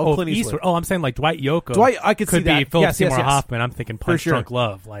 of Oh, Clint Eastwood. Oh, I'm saying like Dwight Yoakam. Dwight, I could see be that. Philip Yes, Seymour yes. Hoffman. I'm thinking Punch sure. Drunk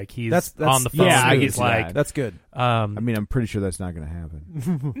Love. Like he's That's on the phone. Yeah, I can he's see like, that. That's good. I mean, I'm pretty sure that's not going to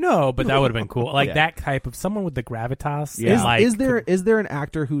happen. no, but that would have been cool. Like Yeah. that type of someone with the gravitas. Yeah. and, like, Is there an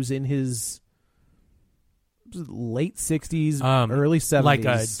actor who's in his late 60s, early 70s?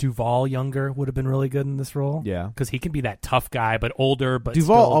 like Duvall younger would have been really good in this role. Yeah. because he can be that tough guy, but older. But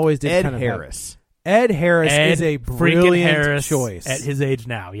Duvall still always did Ed kind of Harris. Ed Harris Ed is a freaking brilliant Harris choice. at his age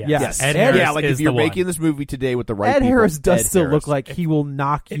now. Yes, Yes. Ed Ed- Harris Yeah, like is if you're the one. making this movie today with the right Ed people, Harris does Ed still Harris. look like he will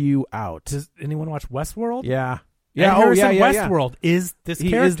knock you out. Does anyone watch Westworld? Yeah. Ed Yeah. Harris in yeah. Westworld is this He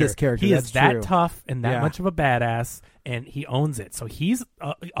character. is this character, He that's is that true. tough and that Yeah. much of a badass, and he owns it. So he's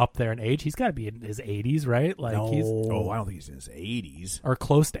up there in age. He's got to be in his 80s, right? Like he's Oh, I don't think he's in his 80s. or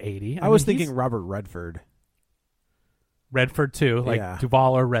close to 80. I was mean, he's- thinking Robert Redford. Redford too, like Yeah.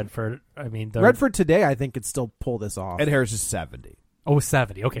 Duvall or Redford. I mean, Redford today, I think, could still pull this off. Ed Harris is 70. Oh,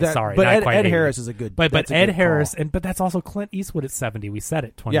 70. Okay, That- sorry, but not Ed, quite Ed 80. Harris is a good. But that's a Ed good Harris, call. but that's also Clint Eastwood at 70. We said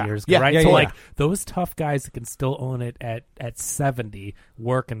it 20 Yeah. years ago, Yeah, right? yeah, so yeah. like those tough guys that can still own it at 70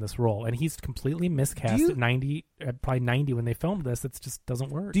 work in this role, and he's completely miscast Do you- at 90, probably 90 when they filmed this. It just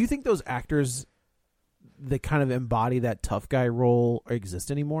doesn't work. Do you think those actors that kind of embody that tough guy role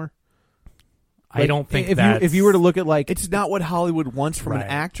exist anymore? I don't think if you were to look at like It's not what Hollywood wants from Right. an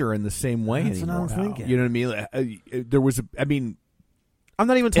actor in the same way That's what anymore. I'm thinking. You know what I mean? There was, I'm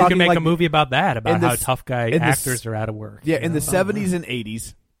not even you talking can make like a movie about that, about in the how s- tough guy in the s- actors are out of work. yeah, you in the know? 70s and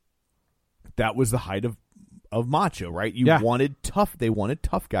 80s, that was the height of macho, right? You Yeah. wanted tough. They wanted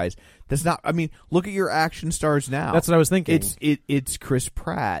tough guys. That's not. I mean, look at your action stars now. That's what I was thinking. It's Chris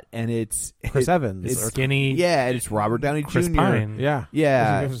Pratt and it's Chris Evans. It's or- skinny. Yeah, and it's Robert Downey Chris Jr. Pine. yeah,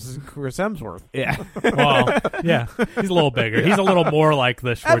 Yeah. Chris Hemsworth. Yeah, Well, yeah, he's a little bigger. He's a little more like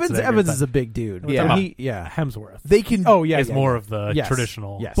the Schwarzenegger. Evans type. is a big dude. Yeah. And he- yeah. Hemsworth. they can. Oh yeah, is yeah, more yeah. of the Yes.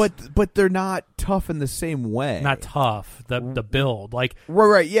 traditional. Yes. but they're not tough in the same way. Not tough. The build, like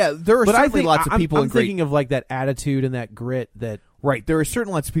right. Yeah, there are But I certainly think lots of people I'm in great. thinking of like that attitude and that grit that. Right, there are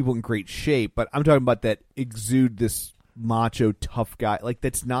certainly lots of people in great shape, but I'm talking about that exude this macho tough guy. Like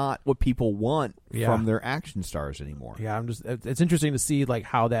that's not what people want Yeah. from their action stars anymore. Yeah, I'm just. It's interesting to see like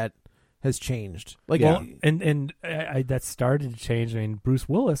how that has changed. Like, well, and that started to change. I mean, Bruce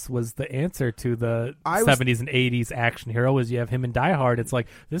Willis was the answer to the I was- 70s and 80s action hero. As you have him in Die Hard, it's like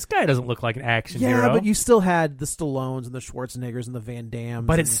this guy doesn't look like an action yeah, hero. but you still had the Stallones and the Schwarzeneggers and the Van Dams.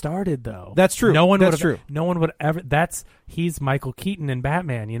 But and, it started though. That's true. No one That's would. true. No one would ever. He's Michael Keaton in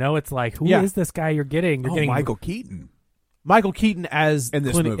Batman. You know, it's like who is Yeah. this guy you're getting? You're Oh, getting Michael Keaton. Michael Keaton as In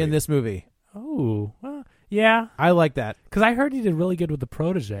this Clint- movie. in this movie. Oh, well, yeah. I like that. Because I heard he did really good with the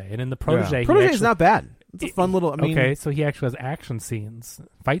Protege, and in the Protege, he Protege's actually- not bad. It's a fun little. I mean, okay, so he actually has action scenes,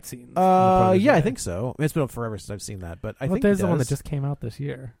 fight scenes. in the Protege. yeah, I think so. I mean, it's been forever since I've seen that, but I think there's he the one that does. just came out this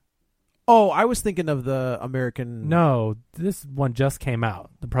year. Oh, I was thinking of the American. No, this one just came out,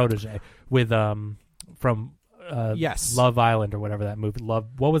 the Protege, with from Yes. Love Island or whatever that movie.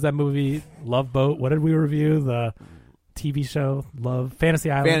 What was that movie? Love Boat. What did we review? The TV show Love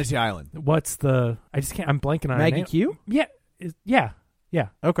Fantasy Island. Fantasy Island. What's the? I just can't. I'm blanking on her Maggie name. Q. Yeah, yeah.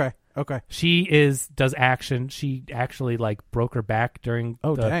 Okay. She does action. She actually like broke her back during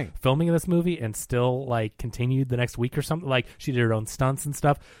Oh, the dang. filming of this movie and still like continued the next week or something. Like she did her own stunts and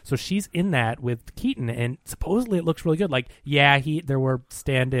stuff. So she's in that with Keaton and supposedly it looks really good. Like, yeah, there were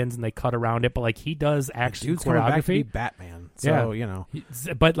stand-ins and they cut around it, but like he does action Dude's coming back to be choreography. Batman. So, you know.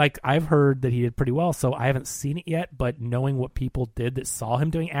 But like I've heard that he did pretty well, so I haven't seen it yet, but knowing what people did that saw him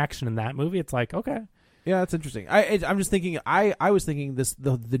doing action in that movie, it's like, okay. Yeah, that's interesting. I'm just thinking. I was thinking this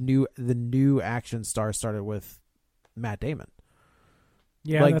the new action star started with Matt Damon.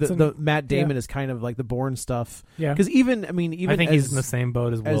 Yeah, like that's the Matt Damon is kind of like the Bourne stuff. yeah. Because even I think he's in the same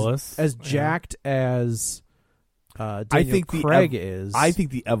boat as Willis. as Yeah. jacked as Daniel I think Craig is. I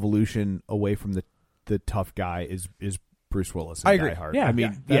think the evolution away from the tough guy is Bruce Willis in I agree. Die Hard. Yeah, I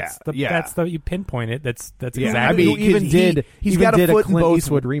mean, that's the you pinpoint it. That's Yeah. exactly. I mean, Who even did he's even got a did foot in Clint both-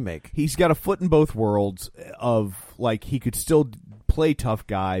 Eastwood remake. He's got a foot in both worlds of like he could still play tough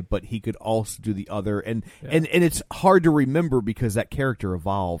guy, but he could also do the other, and it's hard to remember because that character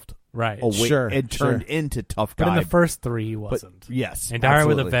evolved right. away Sure, and turned sure. into tough guy. But in the first three, he wasn't. yes, And Die Hard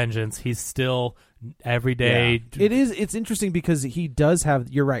with a absolutely. Vengeance, he's still every day. It's interesting because he does have.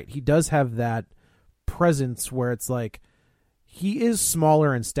 You're right. He does have that presence where it's like he is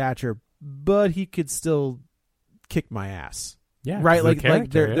smaller in stature, but he could still kick my ass. Yeah, Right. the Like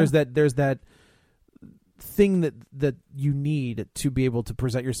character, yeah. there's that thing that you need to be able to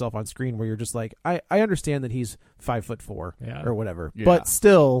present yourself on screen where you're just like I understand that he's 5'4" Yeah. or whatever, Yeah. but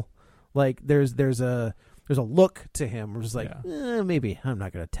still like there's a look to him. We're just like maybe I'm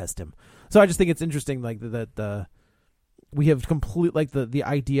not going to test him. So I just think it's interesting like that we have complete like the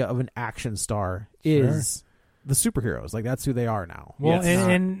idea of an action star is the superheroes. Like that's who they are now. Well, It's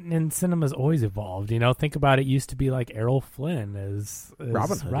not and cinema's always evolved. You know, think about it. Used to be like Errol Flynn as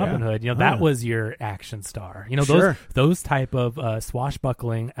Robin Hood, Robin yeah. Hood. You know, Oh, that yeah. was your action star. You know, Sure. those type of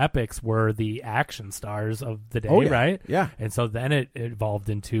swashbuckling epics were the action stars of the day, Oh, yeah. right? Yeah. And so then it evolved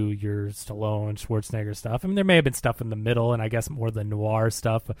into your Stallone, Schwarzenegger stuff. I mean, there may have been stuff in the middle, and I guess more the noir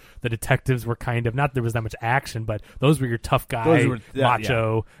stuff. The detectives were kind of not there was that much action, but those were your tough guy, Those were- yeah,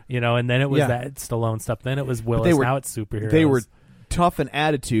 macho. You know, and then it was Yeah. that Stallone stuff. Then it was Willis. they were- now it's superheroes. They were tough in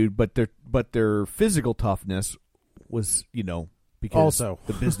attitude, but their physical toughness was because Also.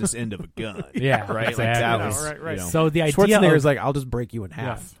 the business end of a gun. Yeah, right. exactly. Like that You know, was right. So the idea Schwarzenegger's of, like I'll just break you in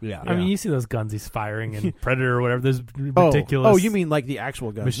half. Yeah. I mean, you see those guns he's firing in Predator or whatever. Those Oh, ridiculous. oh, you mean like the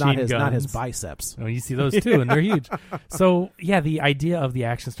actual guns, machine not his guns. biceps. Oh, you see those too, and they're huge. So yeah, the idea of the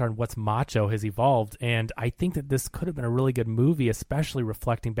action star and what's macho has evolved, and I think that this could have been a really good movie, especially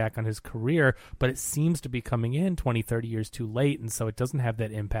reflecting back on his career, but it seems to be coming in 20, 30 years too late, and so it doesn't have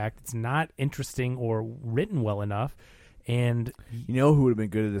that impact. It's not interesting or written well enough, and You know who would have been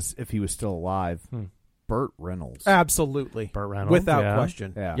good at this if he was still alive? Burt Reynolds. Absolutely, Burt Reynolds, without yeah.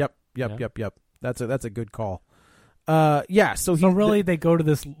 question. Yeah. Yep. Yeah. That's a good call. Yeah. So So he really, they go to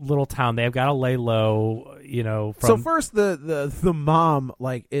this little town. They've got to lay low, so from first the mom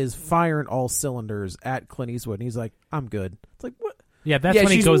like is firing all cylinders at Clint Eastwood, and he's like, "I'm good." It's like what? yeah, that's Yeah,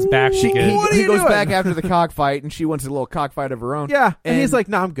 when he she's- goes back. He, to get- What are he you goes doing? back after the cockfight, and she wants a little cockfight of her own. Yeah, and he's And- like,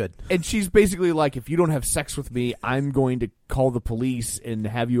 "No, I'm good." And she's basically like, if you don't have sex with me, I'm going to call the police and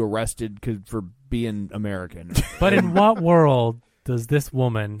have you arrested for being American. But in what world does this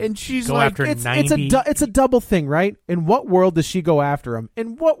woman And she's go like, after It's 90? it's a double thing, right? In what world does she go after him?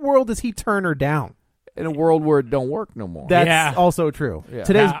 In what world does he turn her down? in a world where it don't work no more. That's Yeah. also true. Yeah.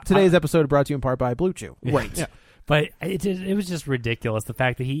 Today's episode brought to you in part by Blue Chew. Right. Yeah. But it was just ridiculous, the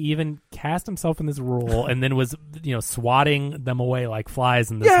fact that he even cast himself in this role and then was, swatting them away like flies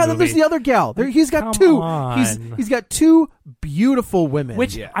in this Yeah, movie. then there's the other gal. He's got Come two. on. He's got two beautiful women.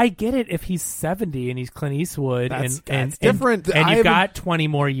 Which Yeah. I get it if he's 70 and he's Clint Eastwood That's and different. and I you've haven't- got 20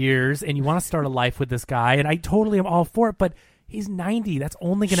 more years and you want to start a life with this guy, and I totally am all for it, but he's 90. That's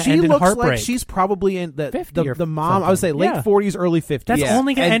only going to she end in looks heartbreak. like she's probably in 50 or the mom. I would say something. late Yeah. 40s, early 50s. That's Yeah.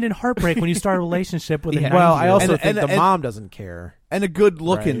 only going to And- end in heartbreak when you start a relationship with a Yeah. 90 Well, I also And- think and- the mom doesn't care. and a good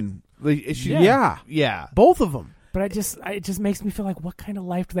looking. Yeah. Yeah. Both of them. But it just makes me feel like, what kind of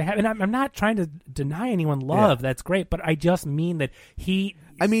life do they have? And I'm not trying to deny anyone love. Yeah. That's great. But I just mean that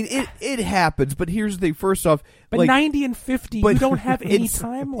I mean, it happens, but here's the thing. First off, But like, 90 and 50, but you don't have any it's-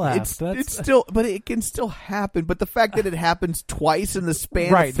 time left. It's still, but it can still happen. But the fact that it happens twice in the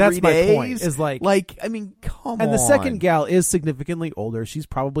span Right, of 3 that's my days point, is like- I mean, come on. And the second gal is significantly older. She's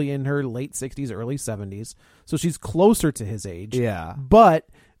probably in her late 60s, early 70s. So she's closer to his age. Yeah. But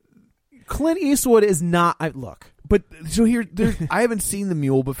Clint Eastwood is not. Look. But so here, I haven't seen The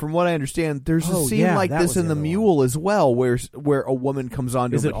Mule, but from what I understand, there's a Oh, scene yeah, like that this was in the The other Mule as well, where a woman comes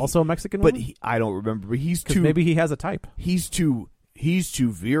on to Is him. it but also a Mexican But woman? I don't remember. But he's 'Cause too. maybe he has a type. he's too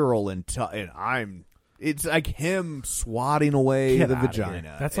virile and I'm. It's like him swatting away Get the outta vagina.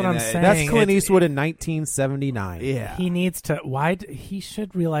 here. That's what And I'm saying. That's Clint it's- Eastwood in 1979. Yeah. He needs to. He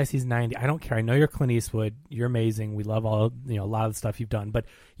should realize he's 90. I don't care. I know you're Clint Eastwood. You're amazing. We love all a lot of the stuff you've done. But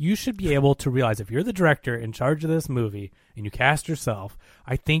you should be able to realize if you're the director in charge of this movie and you cast yourself,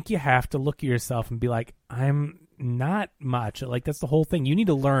 I think you have to look at yourself and be like, I'm not macho. Like that's the whole thing. You need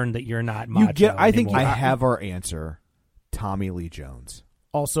to learn that you're not macho. I think anymore. I have our answer. Tommy Lee Jones.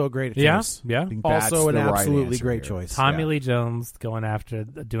 Also a great Yeah, choice. yeah. I think that's Also an the right absolutely answer great here. choice. Tommy Yeah. Lee Jones going after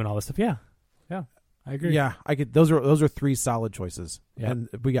doing all this stuff. Yeah, I agree. Yeah, I could. Those are three solid choices. Yeah. And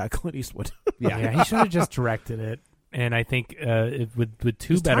we got Clint Eastwood. yeah. He should have just directed it. And I think with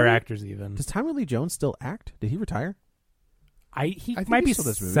two Does better Tommy- actors even. Does Tommy Lee Jones still act? Did he retire? He think might he be still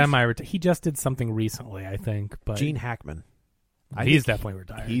does movies. semi-retired. He just did something recently, I think. But Gene Hackman. he's definitely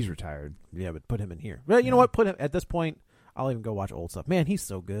retired. He's retired. Yeah, but put him in here. Well, you know what? Put him at this point. I'll even go watch old stuff. Man, he's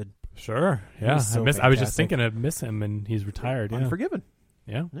so good. Sure. Yeah. He's so I was just fantastic. thinking of miss him, and he's retired. Yeah. Unforgiven.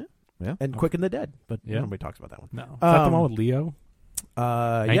 Yeah. And Quick and the Dead. But Yeah. nobody talks about that one. No. Is that the one with Leo?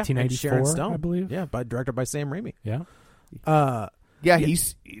 Yeah, and 1994, Sharon Stone, I believe. Yeah, directed by Sam Raimi. Yeah. Yeah,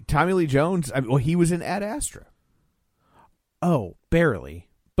 he's Tommy Lee Jones. He was in Ad Astra. Oh, barely.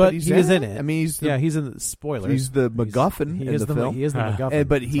 But he's he is in it. I mean, he's in the spoiler. He's the MacGuffin he in is the film. He is the MacGuffin.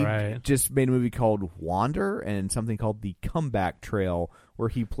 But he right. just made a movie called Wander and something called The Comeback Trail, where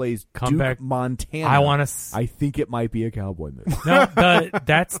he plays Comeback- Duke Montana. I want to. I think it might be a cowboy movie. No,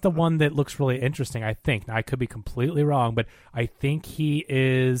 that's the one that looks really interesting, I think. Now, I could be completely wrong, but I think he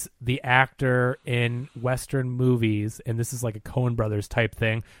is the actor in Western movies, and this is like a Coen Brothers type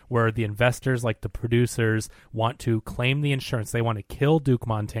thing, where the investors, like the producers, want to claim the insurance. They want to kill Duke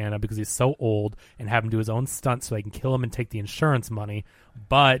Montana because he's so old and have him do his own stunts so they can kill him and take the insurance money,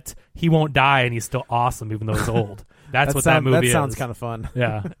 but he won't die and he's still awesome even though he's old. That's what that movie is. That sounds kind of fun.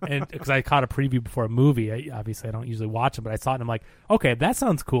 Yeah, and because I caught a preview before a movie, obviously I don't usually watch them, but I saw it and I'm like, okay, that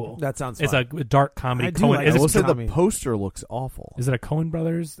sounds cool. That sounds It's fun. a dark comedy. I do Coen, like is, it. I will it, say Tommy. the poster looks awful. is it a Coen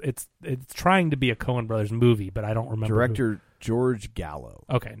Brothers? It's trying to be a Coen Brothers movie, but I don't remember. Director George Gallo.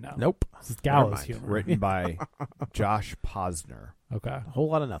 Okay, no. Nope. This is Gallows mind. humor. Written by Josh Posner, Okay. A whole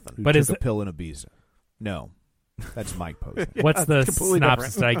lot of nothing. who But took is a it- pill in Ibiza. No, that's Mike Posner. What's the completely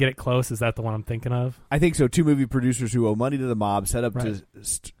synopsis? different. Did I get it close? Is that the one I'm thinking of? I think so. Two movie producers who owe money to the mob set up Right.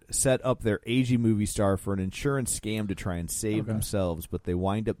 to set up their aging movie star for an insurance scam to try and save Okay. themselves, but they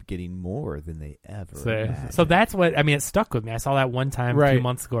wind up getting more than they ever imagined. So that's what I mean. It stuck with me. I saw that one time a Right. few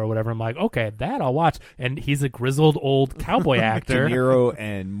months ago or whatever. I'm like, okay, that I'll watch. And he's a grizzled old cowboy De actor. Niro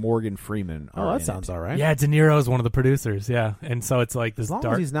and Morgan Freeman. Oh, are that in sounds it. all right. Yeah, De Niro's one of the producers. Yeah, and so it's like this As long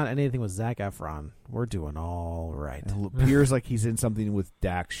dark. as he's not anything with Zac Efron, we're doing all right. It appears like he's in something with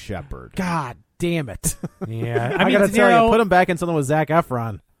Dax Shepard. God damn it! Yeah, I mean, gotta De tell Niro, you, put him back in something with Zac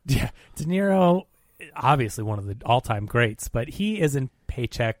Efron. Yeah, De Niro, obviously one of the all-time greats, but he is in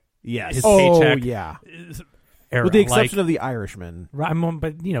Paycheck. Yes. His Oh paycheck yeah, era. with the exception like, of the Irishman.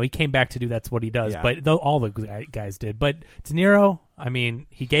 but he came back to do that's what he does. Yeah. But all the guys did. But De Niro, I mean,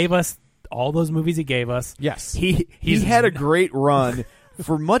 he gave us all those movies. He gave us. Yes, He He's- had a great run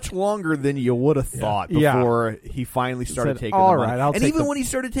for much longer than you would have thought Yeah. before he finally started Said, taking "All the money. right, I'll and take even the- when he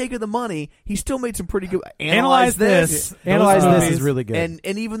started taking the money, he still made some pretty good. Analyze this. Analyze Those this movies. is really good.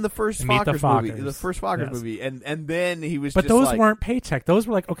 And even the first Meet the Fockers movie, Fockers. the first Fockers Yes. movie, and then he was. But just those like, weren't Paycheck. Those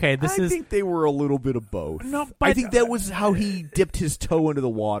were like, okay, this I is. think they were a little bit of both. No, I but- think that was how he dipped his toe into the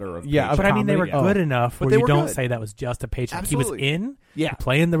water of. Yeah, Paycheck. But I mean, they were comedy, good enough But where they you were don't good. say that was just a Paycheck. He was Absolutely. in, Yeah.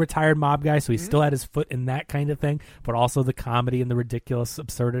 playing the retired mob guy, so he still had his foot in that kind of thing, but also the comedy and the ridiculous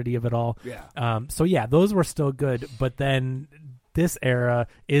absurdity of it all. Yeah. So yeah, those were still good, but then this era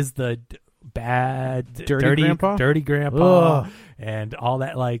is the bad, Dirty Grandpa? dirty grandpa, Ugh. and all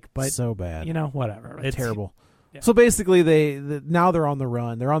that. Like, but so bad. whatever. It's Terrible. Yeah. So basically, now they're on the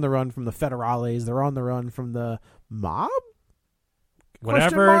run. They're on the run from the federales. They're on the run from the mob.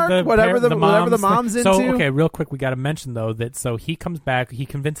 Whatever mark? Whatever the mom's mom's thing. So into? okay, real quick, we got to mention though that so he comes back, he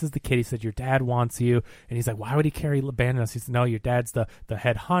convinces the kid. He said, "Your dad wants you," and he's like, "Why would he abandon us?" He said, "No, your dad's the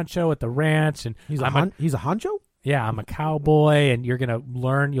head honcho at the ranch, and He's I'm a honcho. yeah, I'm a cowboy, and you're gonna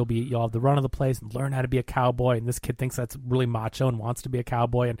learn. You'll have the run of the place and learn how to be a cowboy." And this kid thinks that's really macho and wants to be a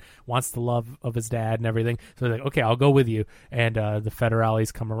cowboy and wants the love of his dad and everything. So they're like, "Okay, I'll go with you." And the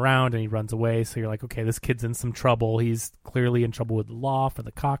federales come around, and he runs away. So you're like, "Okay, this kid's in some trouble. He's clearly in trouble with the law for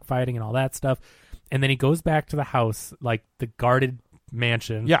the cockfighting and all that stuff." And then he goes back to the house, like the guarded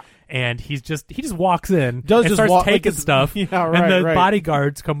mansion. Yeah. And he just walks in Does and just starts walk- like taking it's- stuff. Yeah, and right, the right.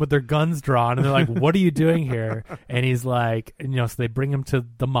 bodyguards come with their guns drawn, and they're like, "What are you doing here?" And he's like, so they bring him to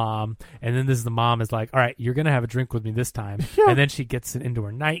the mom, and then the mom is like, "All right, you're gonna have a drink with me this time." Yeah. And then she gets it into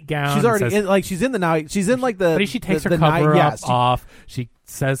her nightgown. She's and already says, she's in the night. She's in like the. but she takes the her cover night, up off. She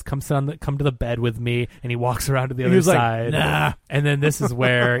says, "Come to the bed with me," and he walks around to the He other was like, side. "Nah." And then this is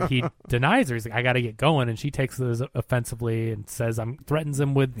where he denies her. He's like, "I got to get going," and she takes this offensively and says, threatens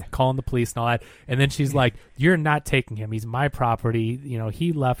him with calling the police and all that. And then she's like, "You're not taking him. He's my property.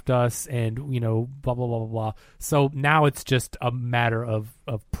 He left us, and blah blah blah blah blah." So now it's just a matter of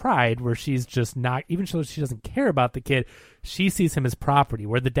pride, where she's just not, even though she doesn't care about the kid, she sees him as property.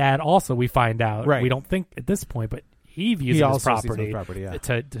 Where the dad also, we find out, Right. we don't think at this point, but he views He it as also sees it as property, property, yeah.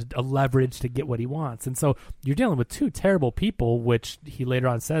 to a leverage to get what he wants. And so you're dealing with two terrible people, which he later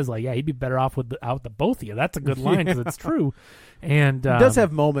on says, like, yeah, he'd be better off without the both of you. That's a good line because it's true. And It does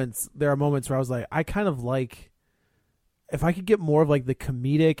have moments. There are moments where I was like, I kind of like. if I could get more of like the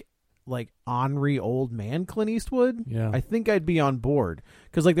comedic, like ornery old man Clint Eastwood, Yeah. I think I'd be on board.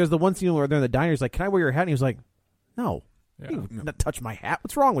 Because like there's the one scene where they're in the diner. He's like, "Can I wear your hat?" And he was like, "No, you not touch my hat.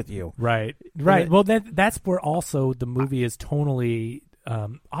 What's wrong with you?" Right. Well, that's where also the movie is tonally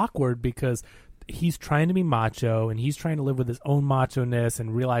awkward because he's trying to be macho and he's trying to live with his own macho-ness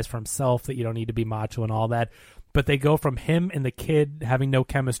and realize for himself that you don't need to be macho and all that. But they go from him and the kid having no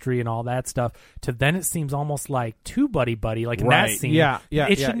chemistry and all that stuff to then it seems almost like too buddy-buddy, like in that scene. Yeah.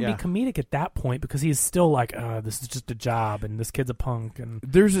 It shouldn't be comedic at that point because he's still like, this is just a job and this kid's a punk. And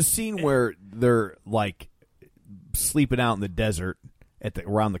There's a scene where they're like sleeping out in the desert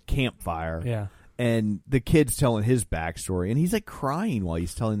around the campfire. yeah. And the kid's telling his backstory, and he's like crying while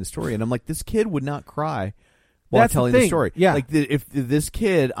he's telling the story. And I'm like, this kid would not cry while That's the telling the thing. story. Yeah. Like if this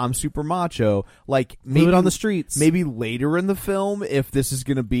kid, I'm super macho. Like Leave maybe it on the streets. Maybe later in the film, if this is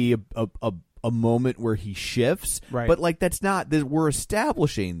going to be a moment where he shifts. Right. But like that's not that we're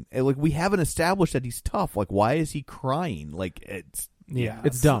establishing. Like we haven't established that he's tough. Like why is he crying? Like it's. Yeah,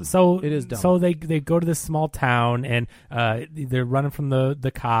 It's dumb. So it is dumb. So they go to this small town and they're running from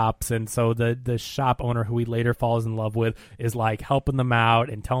the cops, and so the shop owner who he later falls in love with is like helping them out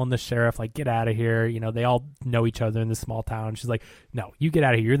and telling the sheriff like get out of here. You know, they all know each other in this small town. She's like, no, you get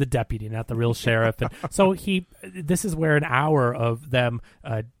out of here. You're the deputy, not the real sheriff. And so this is where an hour of them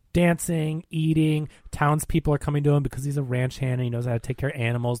dancing, eating, townspeople are coming to him because he's a ranch hand and he knows how to take care of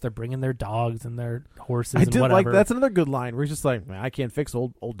animals. They're bringing their dogs and their horses I and did whatever. like that's another good line where he's just like, "Man, I can't fix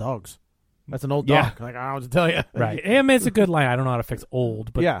old dogs. That's an old Yeah. dog." Like I don't know what to tell you. Right. I mean, it's a good line. I don't know how to fix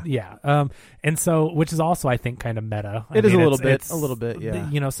old, but Yeah. yeah. And so, which is also, I think, kind of meta. It is a little bit, it's- yeah.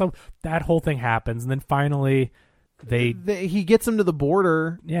 You know, so that whole thing happens, and then finally, He gets him to the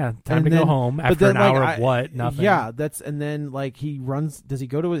border. time And to then- go home but after then, an hour like, of what? Nothing. Yeah, and then like he runs. Does he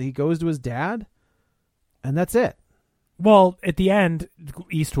go to? He goes to his dad, and that's it. Well, at the end,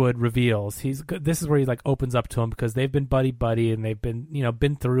 Eastwood reveals this is where he like opens up to him because they've been buddy and they've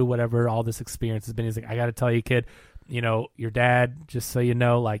been through whatever all this experience has been. He's like, I got to tell you, kid, your dad, just so you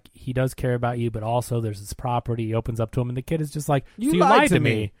know, like he does care about you, but also there's this property. He opens up to him, and the kid is just like, You so lied to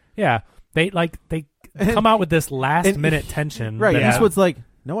me. Yeah, they come out with this last minute tension, Right. that- Eastwood's like,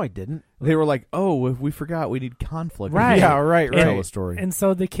 "No, I didn't." They were like, oh, if we forgot, we need conflict. Right. Yeah. Right. Tell a Right. story. And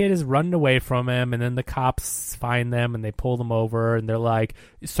so the kid is running away from him, and then the cops find them, and they pull them over, and they're like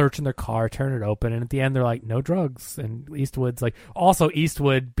searching their car, turn it open, and at the end they're like, no drugs. And Eastwood's like, also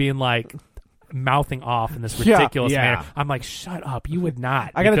Eastwood being like mouthing off in this ridiculous Yeah. manner. I'm like, shut up, you would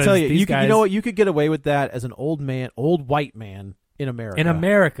not. I got to because tell you, these guys, you know what? You could get away with that as an old white man in America. in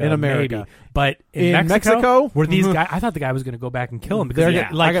America, maybe. But in Mexico, where these guys, I thought the guy was going to go back and kill him because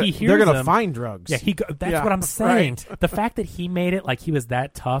he hears they're gonna them. find drugs. Yeah, that's Yeah, what I'm saying. right. The fact that he made it like he was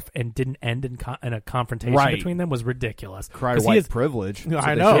that tough and didn't end in a confrontation Right. between them was ridiculous. Cry 'Cause he white is- privilege. That's I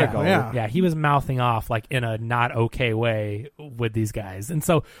what they know, should call it. yeah. Yeah, he was mouthing off like in a not okay way with these guys. And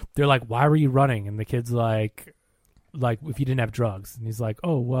so they're like, why were you running? And the kid's like if you didn't have drugs. And he's like,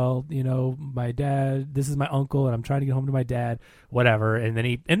 oh, well, my dad, this is my uncle and I'm trying to get home to my dad, whatever. And then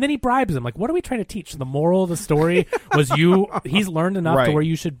he bribes him. Like, what are we trying to teach? The moral of the story was he's learned enough to Right. where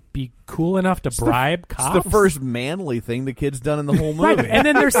you should be cool enough to bribe cops. It's the first manly thing the kid's done in the whole movie. Right. And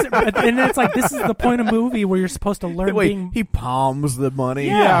then and then it's like, this is the point of movie where you're supposed to learn Wait, being. he palms the money.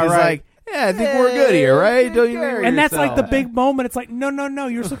 Yeah, he's right. like, yeah, I think we're good here, right? Don't you And that's like the big moment. It's like, no,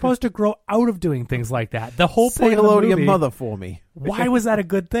 you're supposed to grow out of doing things like that. The whole Say point of hello the to your movie, mother for me. why was that a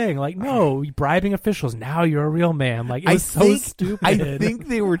good thing? Like, no, bribing officials. Now you're a real man. Like, it I was so think, stupid. I think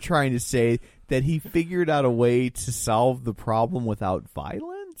they were trying to say that he figured out a way to solve the problem without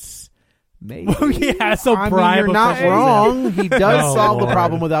violence. Maybe. yeah, so I mean, bribe you're not officials. wrong. He does Oh, solve the Lord.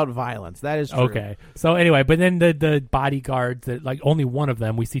 problem without violence. That is true. Okay. So anyway, but then the bodyguards, that like only one of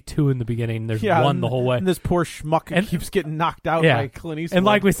them, we see two in the beginning. There's Yeah, one the whole way. And this poor schmuck And- keeps getting knocked out Yeah. by Clint Eastwood. And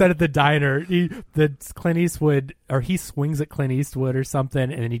like we said at the diner, Clint Eastwood, or he swings at Clint Eastwood or something,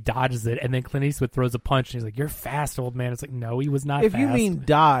 and then he dodges it, and then Clint Eastwood throws a punch, and he's like, "You're fast, old man." It's like, no, he was not. if fast. you mean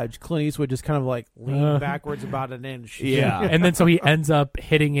dodge, Clint Eastwood just kind of like leaned backwards about an inch. Yeah. and then so he ends up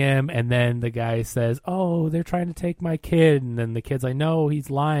hitting him, and then the guy says, "Oh, they're trying to take my kid," and then the kid's like, "No, he's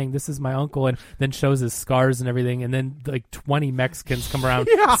lying. This is my uncle," and then shows his scars and everything, and then like 20 Mexicans come around,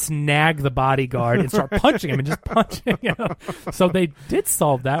 snag the bodyguard, and start punching him and just punching him. So they did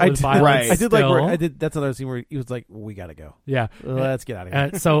solve that with violence. right. I did like. still. Where, that's another scene where he was like, "We gotta go. Yeah. Let's get out of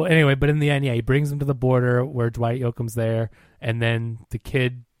here." So anyway, but in the end, yeah, he brings him to the border where Dwight Yoakam's there, and then the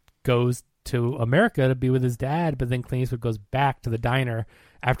kid goes to America to be with his dad, but then Clint Eastwood goes back to the diner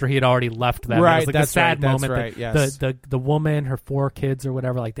after he had already left them. Right, It was like that's a sad right, that's moment. right, yes. The woman, her 4 kids or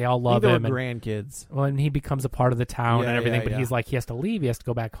whatever, like they all love Either him. And, grandkids. well, and he becomes a part of the town Yeah, and everything, yeah, but yeah. he's like, he has to leave. He has to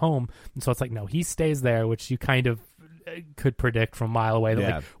go back home. And so it's like, no, he stays there, which you kind of could predict from a mile away. That,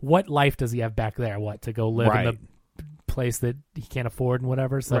 Yeah. like, what life does he have back there? What, to go live in Right. the place that he can't afford and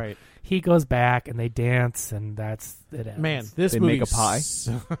whatever? So Right. he goes back and they dance, and that's it. Ends. Man, this They movie make a pie?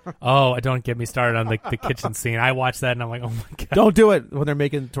 Oh, don't get me started on the kitchen scene. I watched that and I'm like, oh my god. Don't do it when they're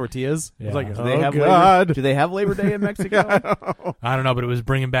making tortillas. Yeah. It's like, Do they have God. Labor, do they have Labor Day in Mexico? I don't know, but it was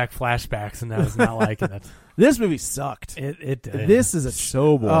bringing back flashbacks, and I was not liking it. This movie sucked. It did. This is a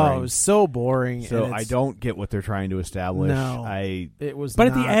So boring. Oh, it was so boring. So and I it's- don't get what they're trying to establish. No. It was. But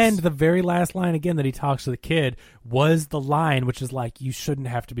at the not- end, the very last line again that he talks to the kid was the line, which is like, you shouldn't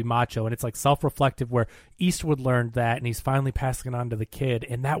have to be macho. And it's like self-reflective, where Eastwood learned that and he's finally passing it on to the kid.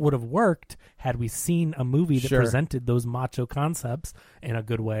 And that would have worked had we seen a movie that Sure. presented those macho concepts in a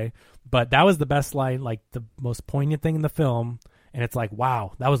good way. But that was the best line, like the most poignant thing in the film. And it's like,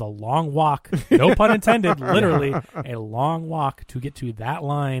 wow, that was a long walk. No pun intended, literally a long walk to get to that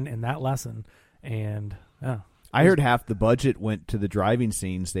line and that lesson. And yeah. I heard half the budget went to the driving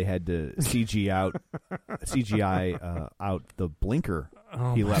scenes. They had to CGI out the blinker.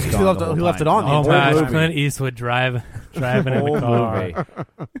 Oh He my left. He on left the it- whole he left time. it on the Oh entire my! movie. Clint Eastwood driving in the Whole car.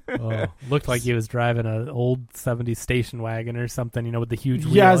 movie. Oh, looked like he was driving an old '70s station wagon or something, with the huge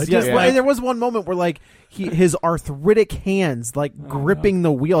wheel. Yes, It yes. just, Yeah. Like, there was one moment where like his arthritic hands like gripping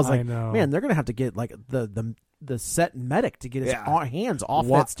the wheels. I Like, know. man, they're gonna have to get like the set medic to get his Yeah. hands off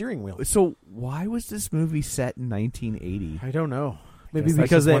Wha- that steering wheel. So why was this movie set in 1980? I don't know. Maybe Guess that's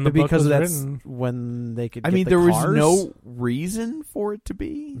because just when the book because was that's written. when they could. I get mean, the there was cars. no reason for it to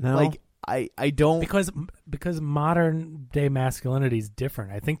be. No. Like I don't. because modern day masculinity is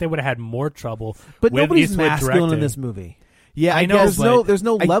different. I think they would have had more trouble. But with nobody's Eastwood masculine in directing. this movie. Yeah, I know, guess, but There's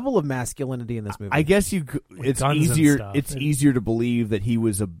no I- level of masculinity in this movie. I guess it's guns and easier. stuff. It's easier to believe that he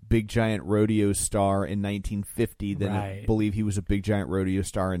was a big giant rodeo star in 1950 than Right. to believe he was a big giant rodeo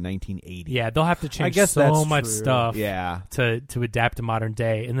star in 1980. Yeah, they'll have to change guess so that's much true. stuff. Yeah. To adapt to modern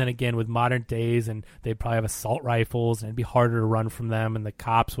day, and then again with modern days, and they'd probably have assault rifles, and it'd be harder to run from them, and the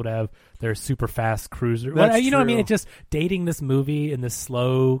cops would have their super fast cruiser. That's You know what I mean? true. It's just dating this movie in this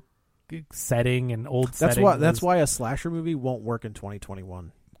slow setting and old that's setting. why. That's is- why a slasher movie won't work in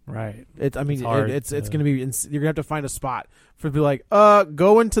 2021. right. I mean, It's hard it's to- going to be. You're going to have to find a spot for to be like,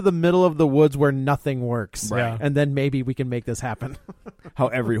 go into the middle of the woods where nothing works, Right. and then maybe we can make this happen. How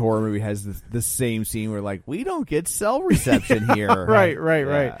every horror movie has the same scene where like we don't get cell reception here. right.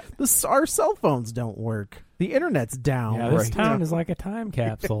 Yeah. Our cell phones don't work. The internet's down. Yeah, this Right. town is like a time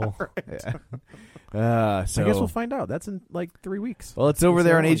capsule. So I guess we'll find out. That's in like 3 weeks. well, it's over We'll see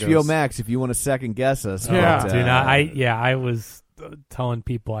there how on long it HBO goes. Max if you want to second guess us. Yeah. But, Do not. I was telling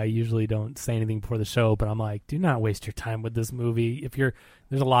people I usually don't say anything before the show, but I'm like, do not waste your time with this movie.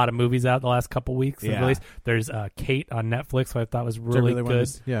 There's a lot of movies out the last couple weeks. Yeah. Released. There's Kate on Netflix, who I thought was really Really good.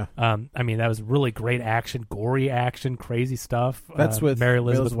 Yeah. I mean, that was really great action, gory action, crazy stuff. That's with Mary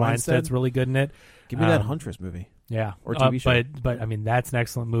Elizabeth Mary Elizabeth Winstead's really good in it. Give me that Um, Huntress movie. Yeah, Or TV show. But I mean, that's an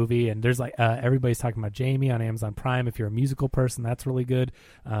excellent movie. And there's like everybody's talking about Jamie on Amazon Prime. If you're a musical person, that's really good.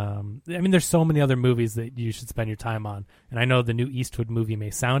 I mean, there's so many other movies that you should spend your time on. And I know the new Eastwood movie may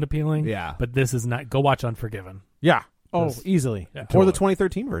sound appealing. Yeah. but this is not. Go watch Unforgiven. Yeah. Oh, Those- easily. Yeah. Or the Totally.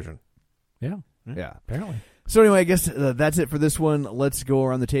 2013 version. Yeah, Yeah. apparently. So anyway, I guess that's it for this one. Let's go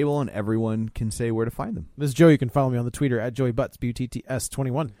around the table and everyone can say where to find them. This is Joe. You can follow me on the Twitter at Joey Butts,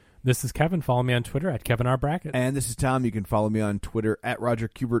 BUTTS21. This is Kevin. Follow me on Twitter at Kevin R. Brackett. And this is Tom. You can follow me on Twitter at Roger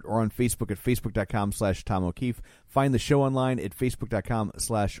Kubert or on Facebook at Facebook.com/Tom O'Keefe. Find the show online at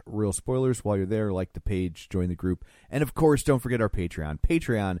Facebook.com/Real Spoilers. While you're there, like the page, join the group. And of course, don't forget our Patreon,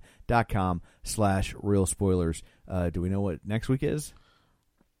 Patreon.com/Real Spoilers. Do we know what next week is?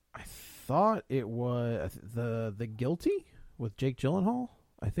 I thought it was the Guilty with Jake Gyllenhaal.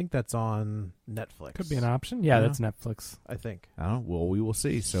 I think that's on Netflix. Could be an option. Yeah, Yeah. that's Netflix. I think. I don't know. Well, we will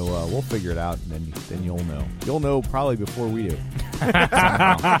see. So we'll figure it out, and then you'll know. You'll know probably before we do.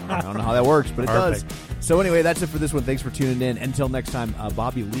 I don't know how that works, but it Perfect. does. So anyway, that's it for this one. Thanks for tuning in. Until next time,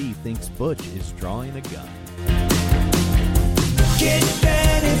 Bobby Lee thinks Butch is drawing a gun. Get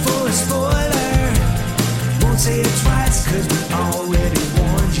ready for a spoiler. Won't say it twice, cause we already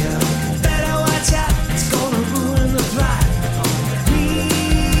warned you. Better watch out, it's gonna ruin the plot.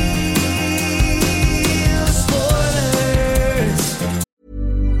 Real spoilers.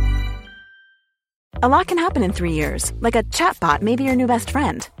 A lot can happen in 3 years, like a chatbot may be your new best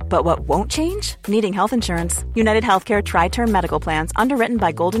friend. But what won't change? Needing health insurance. United Healthcare Tri-Term Medical Plans, underwritten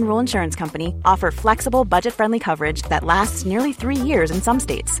by Golden Rule Insurance Company, offer flexible, budget-friendly coverage that lasts nearly 3 years in some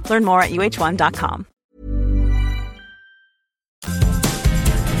states. Learn more at uh1.com.